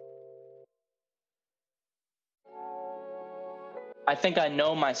say I think I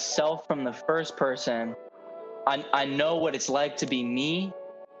know myself from the first person. I know what it's like to be me.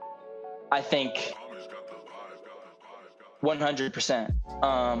 I think 100%.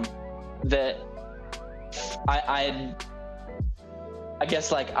 That I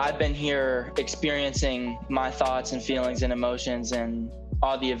guess like I've been here experiencing my thoughts and feelings and emotions and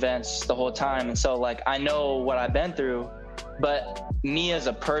all the events the whole time. And so like I know what I've been through, but me as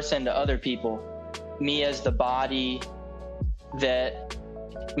a person to other people, me as the body that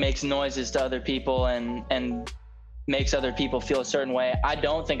makes noises to other people and makes other people feel a certain way, I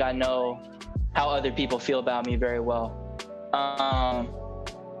don't think I know how other people feel about me very well.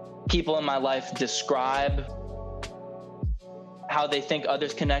 People in my life describe how they think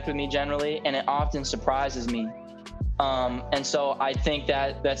others connect with me generally, and it often surprises me. And so I think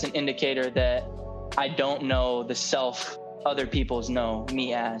that that's an indicator that I don't know the self other people's know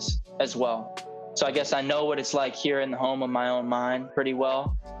me as well. So I guess I know what it's like here in the home of my own mind pretty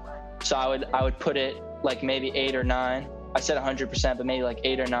well. So I would put it like maybe 8 or 9. I said 100%, but maybe like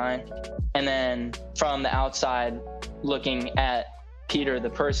 8 or 9. And then from the outside looking at Peter, the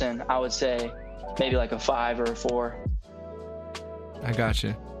person, I would say maybe like a 5 or a 4. I got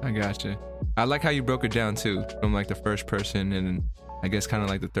you. I like how you broke it down too, from like the first person and I guess kind of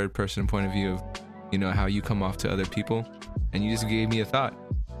like the third person point of view of, you know, how you come off to other people. And you just gave me a thought.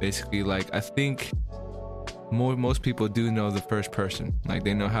 Basically, like, I think most people do know the first person. Like,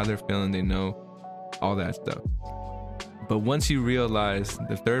 they know how they're feeling, they know all that stuff. But once you realize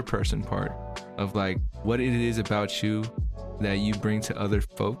the third person part of like what it is about you that you bring to other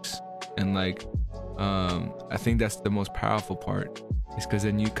folks, and like I think that's the most powerful part, is because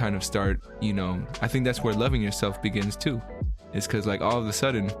then you kind of start, you know, I think that's where loving yourself begins too. It's because like all of a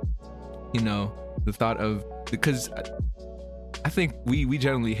sudden, you know, the thought of, because I think we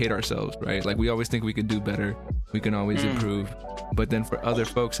generally hate ourselves, right? Like we always think we can do better, we can always improve. But then for other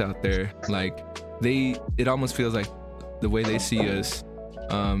folks out there, like it almost feels like the way they see us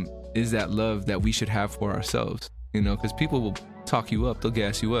is that love that we should have for ourselves, you know, because people will talk you up, they'll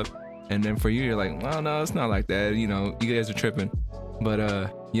gas you up. And then for you, you're like, well, no, it's not like that. You know, you guys are tripping.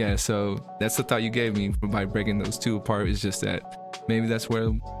 But yeah, so that's the thought you gave me by breaking those two apart. Is just that maybe that's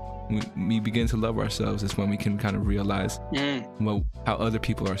where we begin to love ourselves, is when we can kind of realize how other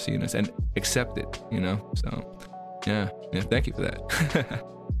people are seeing us and accept it, you know? So yeah, thank you for that.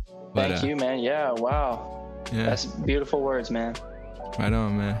 Thank you, man. Yeah, wow. Yeah. That's beautiful words, man. Right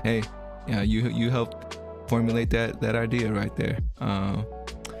on, man. Hey, yeah, you helped formulate that idea right there.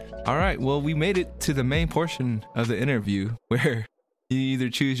 All right, well, we made it to the main portion of the interview where you either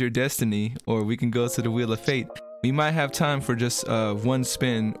choose your destiny or we can go to the Wheel of Fate. We might have time for just one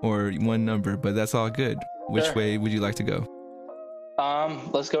spin or one number, but that's all good. Which way would you like to go?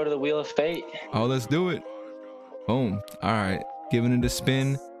 Let's go to the Wheel of Fate. Oh, let's do it. Boom. All right, giving it a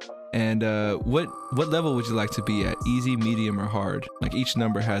spin. And what level would you like to be at? Easy, medium, or hard? Like each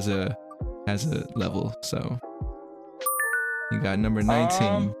number has a level. So you got number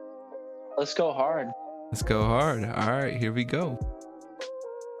 19. Let's go hard. Let's go hard. All right, here we go.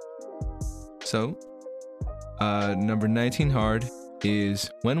 So, number 19 hard is,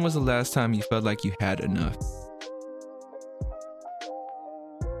 when was the last time you felt like you had enough?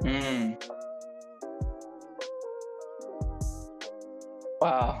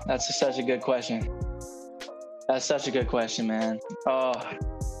 Wow, that's such a good question. That's such a good question, man. Oh.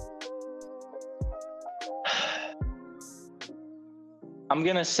 I'm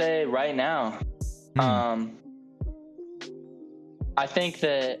gonna say right now. I think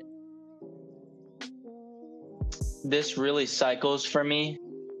that this really cycles for me.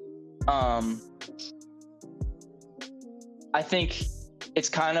 I think it's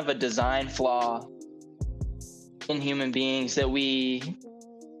kind of a design flaw in human beings that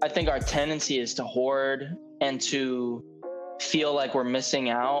I think our tendency is to hoard and to feel like we're missing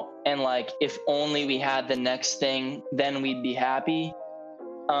out, and like if only we had the next thing, then we'd be happy.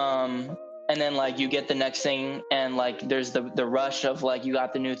 And then like you get the next thing and like there's the rush of like you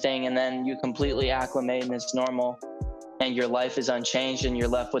got the new thing, and then you completely acclimate and it's normal and your life is unchanged and you're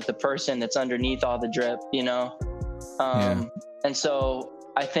left with the person that's underneath all the drip, you know? And so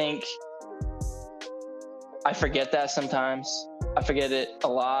I think I forget that sometimes. I forget it a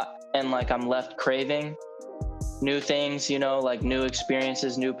lot, and like I'm left craving new things, you know, like new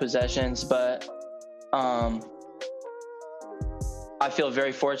experiences, new possessions. But I feel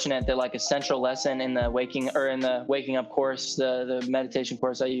very fortunate that like a central lesson in the waking up course, the meditation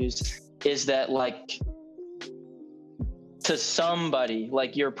course I use, is that like to somebody,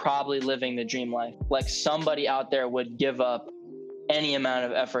 like you're probably living the dream life. Like somebody out there would give up any amount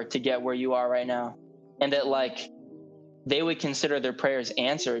of effort to get where you are right now. And that like they would consider their prayers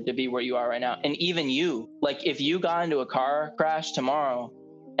answered to be where you are right now. And even you, like if you got into a car crash tomorrow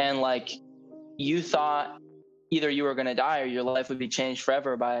and like you thought either you were going to die or your life would be changed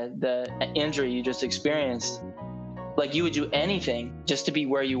forever by the injury you just experienced, like you would do anything just to be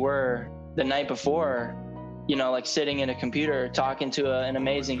where you were the night before, you know, like sitting in a computer, talking to an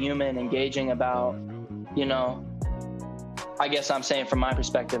amazing human, engaging about, you know, I guess I'm saying from my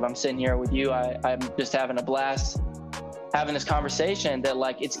perspective, I'm sitting here with you. I'm just having a blast having this conversation that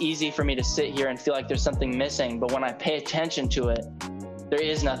like, it's easy for me to sit here and feel like there's something missing. But when I pay attention to it, there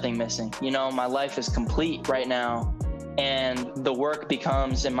is nothing missing. You know, my life is complete right now. And the work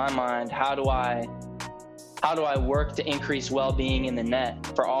becomes, in my mind, how do I work to increase well-being in the net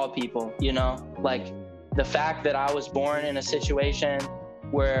for all people? You know, like the fact that I was born in a situation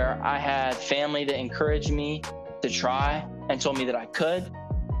where I had family that encouraged me to try and told me that I could.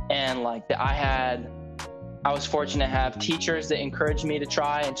 And like that I was fortunate to have teachers that encouraged me to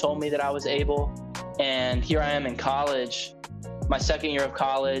try and told me that I was able. And here I am in college, my second year of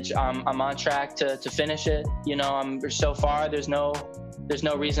college. I'm on track to finish it. You know, so far, there's no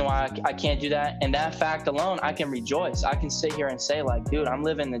reason why I can't do that. And that fact alone, I can rejoice. I can sit here and say like, dude, I'm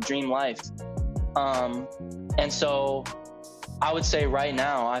living the dream life. And so I would say right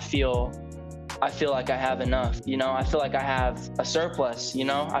now, I feel like I have enough, you know, I feel like I have a surplus, you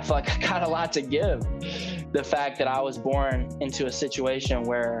know, I feel like I got a lot to give. The fact that I was born into a situation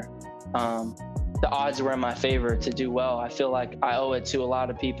where the odds were in my favor to do well, I feel like I owe it to a lot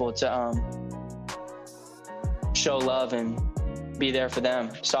of people to show love and be there for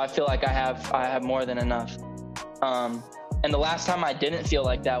them. So I feel like I have more than enough. And the last time I didn't feel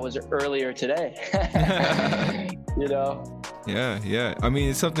like that was earlier today. You know? Yeah. I mean,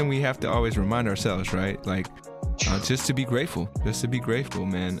 it's something we have to always remind ourselves, right? Like, just to be grateful,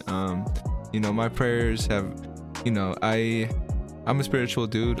 man. You know, my prayers have, you know, I'm a spiritual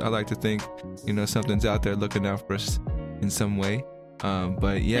dude. I like to think, you know, something's out there looking out for us in some way.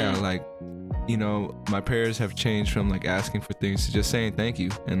 But yeah, like, you know, my prayers have changed from like asking for things to just saying thank you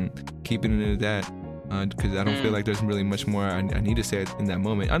and keeping it at that. Because I don't feel like there's really much more I need to say in that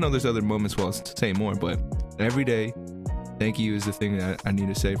moment. I know there's other moments where I'll say more, but every day, thank you is the thing that I need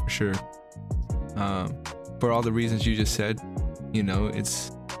to say for sure. For all the reasons you just said, you know,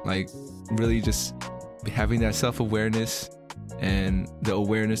 it's like really just having that self-awareness and the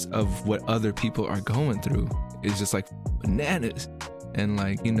awareness of what other people are going through is just like bananas. And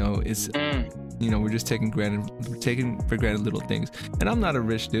like, you know, it's, you know, we're just taking for granted little things. And I'm not a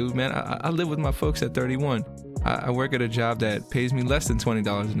rich dude, man. I live with my folks at 31. I work at a job that pays me less than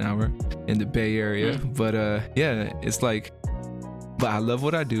 $20 an hour in the Bay Area. But yeah, it's like, but I love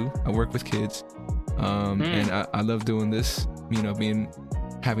what I do. I work with kids. And I love doing this, you know,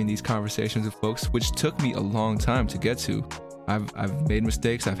 having these conversations with folks, which took me a long time to get to. I've made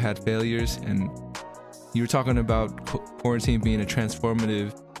mistakes. I've had failures. And you were talking about quarantine being a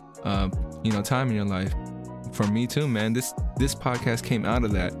transformative, you know, time in your life. For me too, man. This podcast came out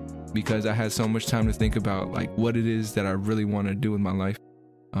of that because I had so much time to think about like what it is that I really want to do in my life.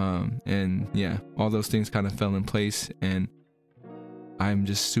 And yeah, all those things kind of fell in place, and I'm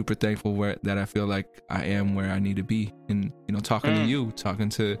just super thankful that I feel like I am where I need to be. And, you know, talking to you, talking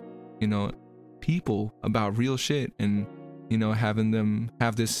to, you know, people about real shit, and, you know, having them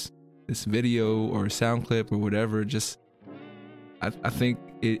have this video or sound clip or whatever, just I think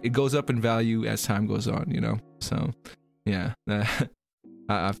it goes up in value as time goes on, you know. So yeah,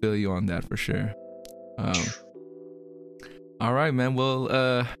 I feel you on that for sure. All right, man.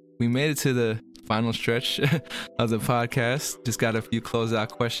 Well, we made it to the final stretch of the podcast. Just got a few closeout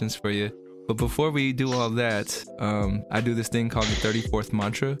questions for you. But before we do all that, I do this thing called the 34th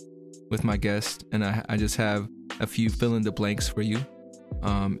mantra with my guest, and I just have a few fill in the blanks for you.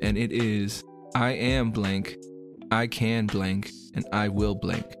 And it is, I am blank, I can blank, and I will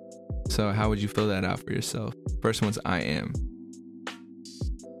blank. So how would you fill that out for yourself? First one's I am.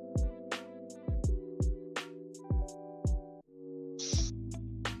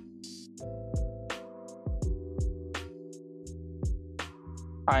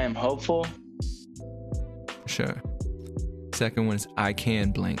 I am hopeful. Sure. Second one is I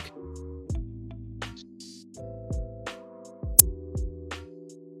can blank.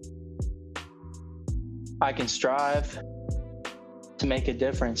 I can strive to make a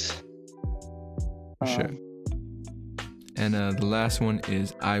difference. For sure. And the last one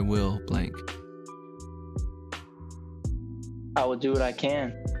is I will blank. I will do what I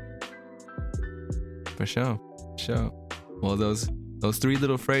can. For sure. Well, those three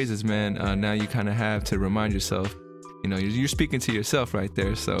little phrases, man, now you kind of have to remind yourself, you know, you're speaking to yourself right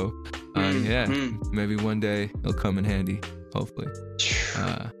there. So, maybe one day it'll come in handy, hopefully.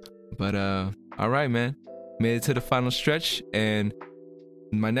 But all right, man. Made it to the final stretch. And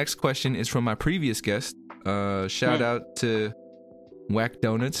my next question is from my previous guest. Shout out to Whack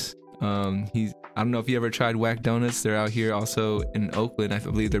Donuts. I don't know if you ever tried Whack Donuts. They're out here also in Oakland. I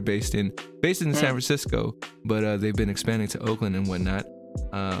believe they're based in San Francisco, but they've been expanding to Oakland and whatnot.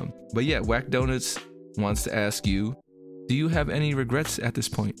 But yeah, Whack Donuts wants to ask you, do you have any regrets at this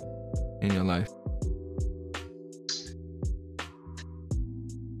point in your life?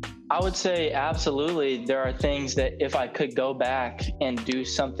 I would say absolutely. There are things that if I could go back and do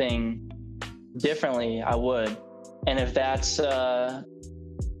something differently, I would. And if that's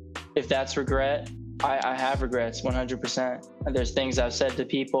regret, I have regrets 100%. There's things I've said to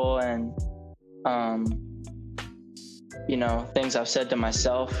people and, you know, things I've said to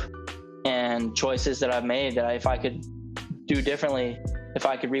myself and choices that I've made that if I could do differently, if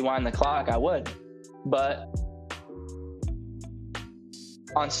I could rewind the clock, I would. But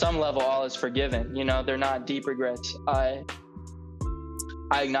on some level, all is forgiven. You know, they're not deep regrets. I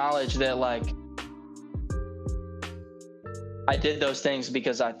acknowledge that, like, I did those things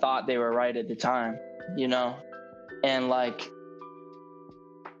because I thought they were right at the time, you know? And like,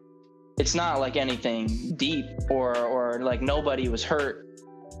 it's not like anything deep or like nobody was hurt.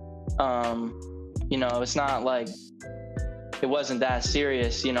 You know, it's not like, it wasn't that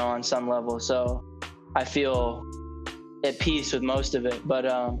serious, you know, on some level. So I feel at peace with most of it, but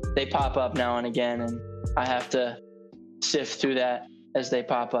they pop up now and again, and I have to sift through that as they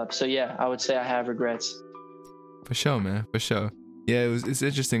pop up. So yeah, I would say I have regrets. For sure, man. For sure. Yeah, it's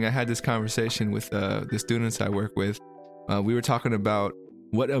interesting. I had this conversation with the students I work with. We were talking about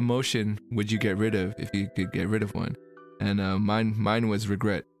what emotion would you get rid of if you could get rid of one, and mine was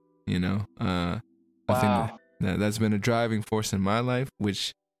regret. You know, I think that's been a driving force in my life,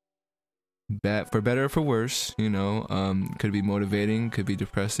 which, for better or for worse, you know, could be motivating, could be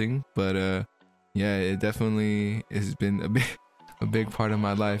depressing, but yeah, it definitely has been a big part of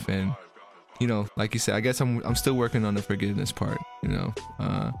my life. And you know, like you said, I guess I'm still working on the forgiveness part, you know.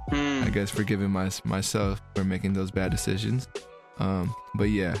 I guess forgiving myself for making those bad decisions. But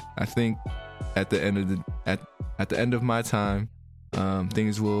yeah, I think at the end of my time,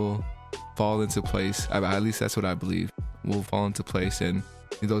 things will fall into place. At least that's what I believe. Will fall into place, and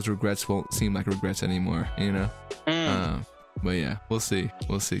those regrets won't seem like regrets anymore, you know. But yeah, we'll see.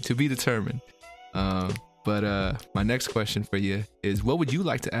 To be determined. But my next question for you is, what would you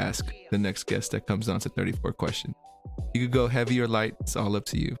like to ask the next guest that comes on to 34 Question? You could go heavy or light. It's all up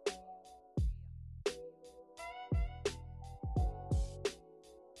to you.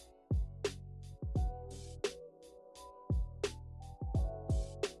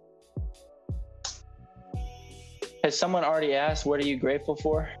 Has someone already asked, what are you grateful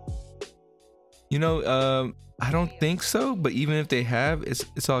for? You know, I don't think so, but even if they have,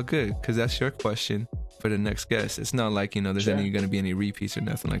 it's all good, because that's your question for the next guest. It's not like, you know, there's going to be any repeats or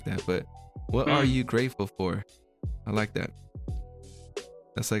nothing like that. But what are you grateful for? I like that.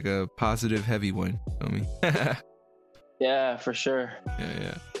 That's like a positive, heavy one. Feel me? Yeah, for sure.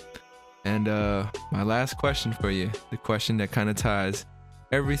 Yeah. And my last question for you, the question that kind of ties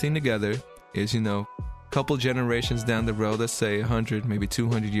everything together, is, you know, a couple generations down the road, let's say 100, maybe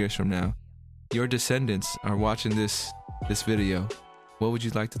 200 years from now, your descendants are watching this video. What would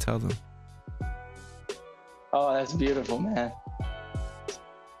you like to tell them? Oh, that's beautiful, man.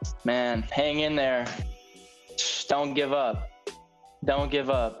 Man, hang in there. Don't give up. Don't give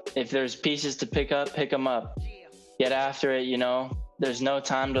up. If there's pieces to pick up, pick them up. Get after it, you know. There's no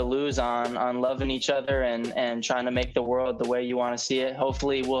time to lose on loving each other and trying to make the world the way you want to see it.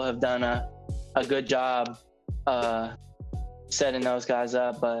 Hopefully we'll have done a good job setting those guys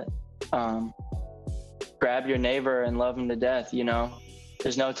up, but grab your neighbor and love him to death, you know.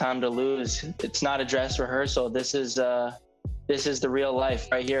 There's no time to lose. It's not a dress rehearsal. This is the real life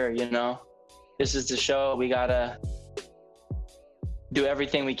right here, you know. This is the show. We gotta do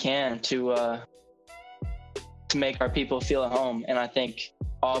everything we can to make our people feel at home. And I think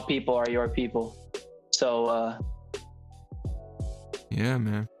all people are your people. So yeah,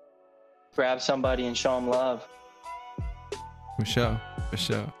 man. Grab somebody and show them love. For sure.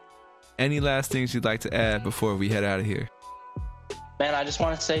 Any last things you'd like to add before we head out of here? Man, I just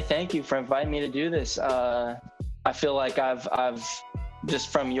want to say thank you for inviting me to do this. I feel like I've just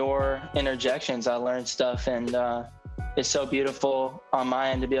from your interjections, I learned stuff, and it's so beautiful on my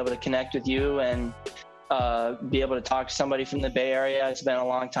end to be able to connect with you and be able to talk to somebody from the Bay Area. It's been a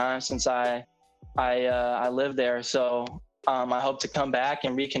long time since I lived there, so I hope to come back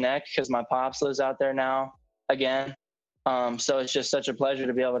and reconnect because my pops lives out there now again. So it's just such a pleasure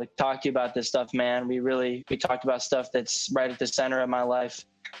to be able to talk to you about this stuff, man. We talked about stuff that's right at the center of my life,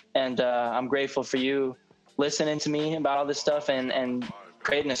 and I'm grateful for you listening to me about all this stuff and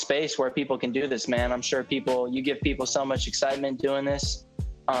creating a space where people can do this, man. I'm sure you give people so much excitement doing this.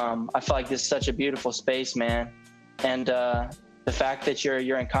 I feel like this is such a beautiful space, man. And the fact that you're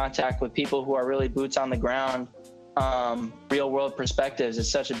in contact with people who are really boots on the ground, real world perspectives,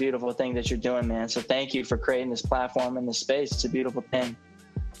 is such a beautiful thing that you're doing, man. So thank you for creating this platform and this space. It's a beautiful thing.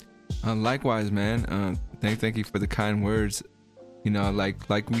 Likewise, man. Thank you for the kind words. You know,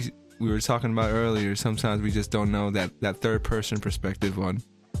 like we were talking about earlier, sometimes we just don't know that third person perspective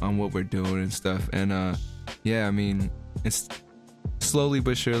on what we're doing and stuff. And yeah, I mean, it's slowly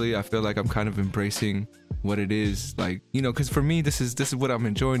but surely, I feel like I'm kind of embracing what it is, like, you know, because for me, this is what I'm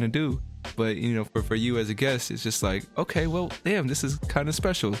enjoying to do. But, you know, for you as a guest, it's just like, okay, well, damn, this is kind of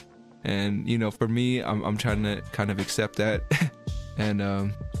special. And, you know, for me, I'm trying to kind of accept that and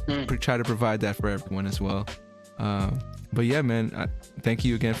try to provide that for everyone as well. But yeah, man, thank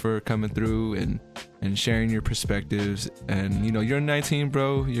you again for coming through and sharing your perspectives. And, you know, you're 19,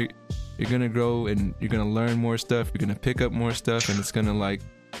 bro. You're going to grow and you're going to learn more stuff. You're going to pick up more stuff, and it's going to like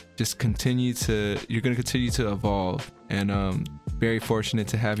just you're going to continue to evolve. And very fortunate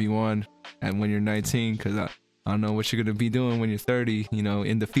to have you on and when you're 19, because I don't know what you're going to be doing when you're 30, you know,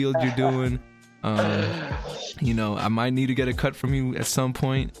 in the field you're doing. You know, I might need to get a cut from you at some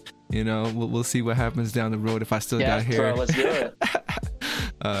point. You know, we'll see what happens down the road if I still got hair. Bro, let's do it.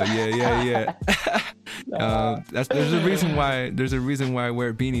 Yeah. There's a reason why I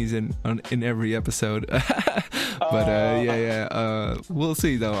wear beanies in every episode. But yeah. We'll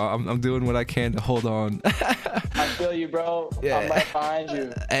see though. I'm doing what I can to hold on. I feel you, bro. Yeah. I'm right behind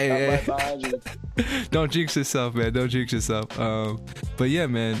you. Hey. Behind you. Don't jinx yourself, man. Don't jinx yourself. But yeah,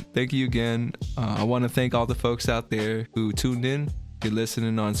 man. Thank you again. I want to thank all the folks out there who tuned in. If you're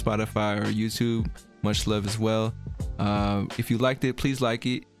listening on Spotify or YouTube, much love as well. If you liked it, please like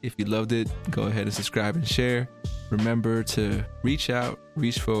it. If you loved it, go ahead and subscribe and share. Remember to reach out,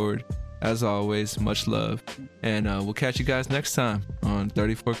 reach forward. As always, much love. And we'll catch you guys next time on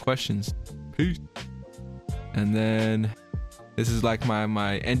 34 Questions. Peace. And then this is like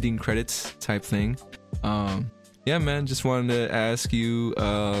my ending credits type thing. Yeah, man, just wanted to ask you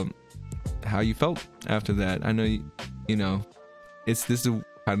how you felt after that. I know you know this is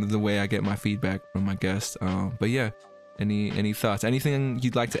kind of the way I get my feedback from my guests. But yeah, any thoughts? Anything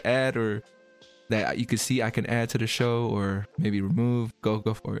you'd like to add or that you could see I can add to the show or maybe remove? Go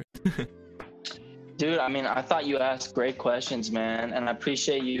for it. Dude, I mean, I thought you asked great questions, man, and I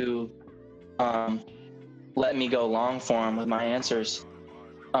appreciate you letting me go long form with my answers.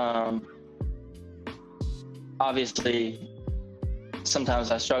 Obviously,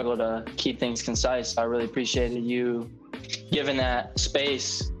 sometimes I struggle to keep things concise. I really appreciated you given that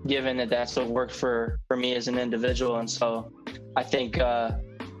space, given that that's what worked for me as an individual. And so I think I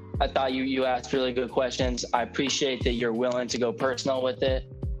thought you asked really good questions. I appreciate that you're willing to go personal with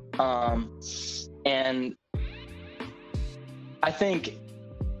it. And I think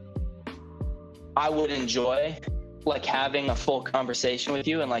I would enjoy like having a full conversation with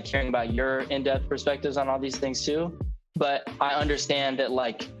you and like hearing about your in-depth perspectives on all these things too. But I understand that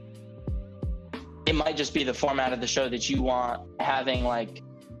like it might just be the format of the show that you want, having like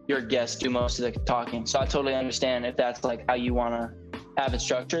your guests do most of the talking. So I totally understand if that's like how you want to have it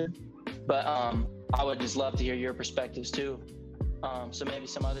structured. But I would just love to hear your perspectives too. So maybe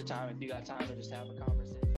some other time, if you got time to just have a conversation.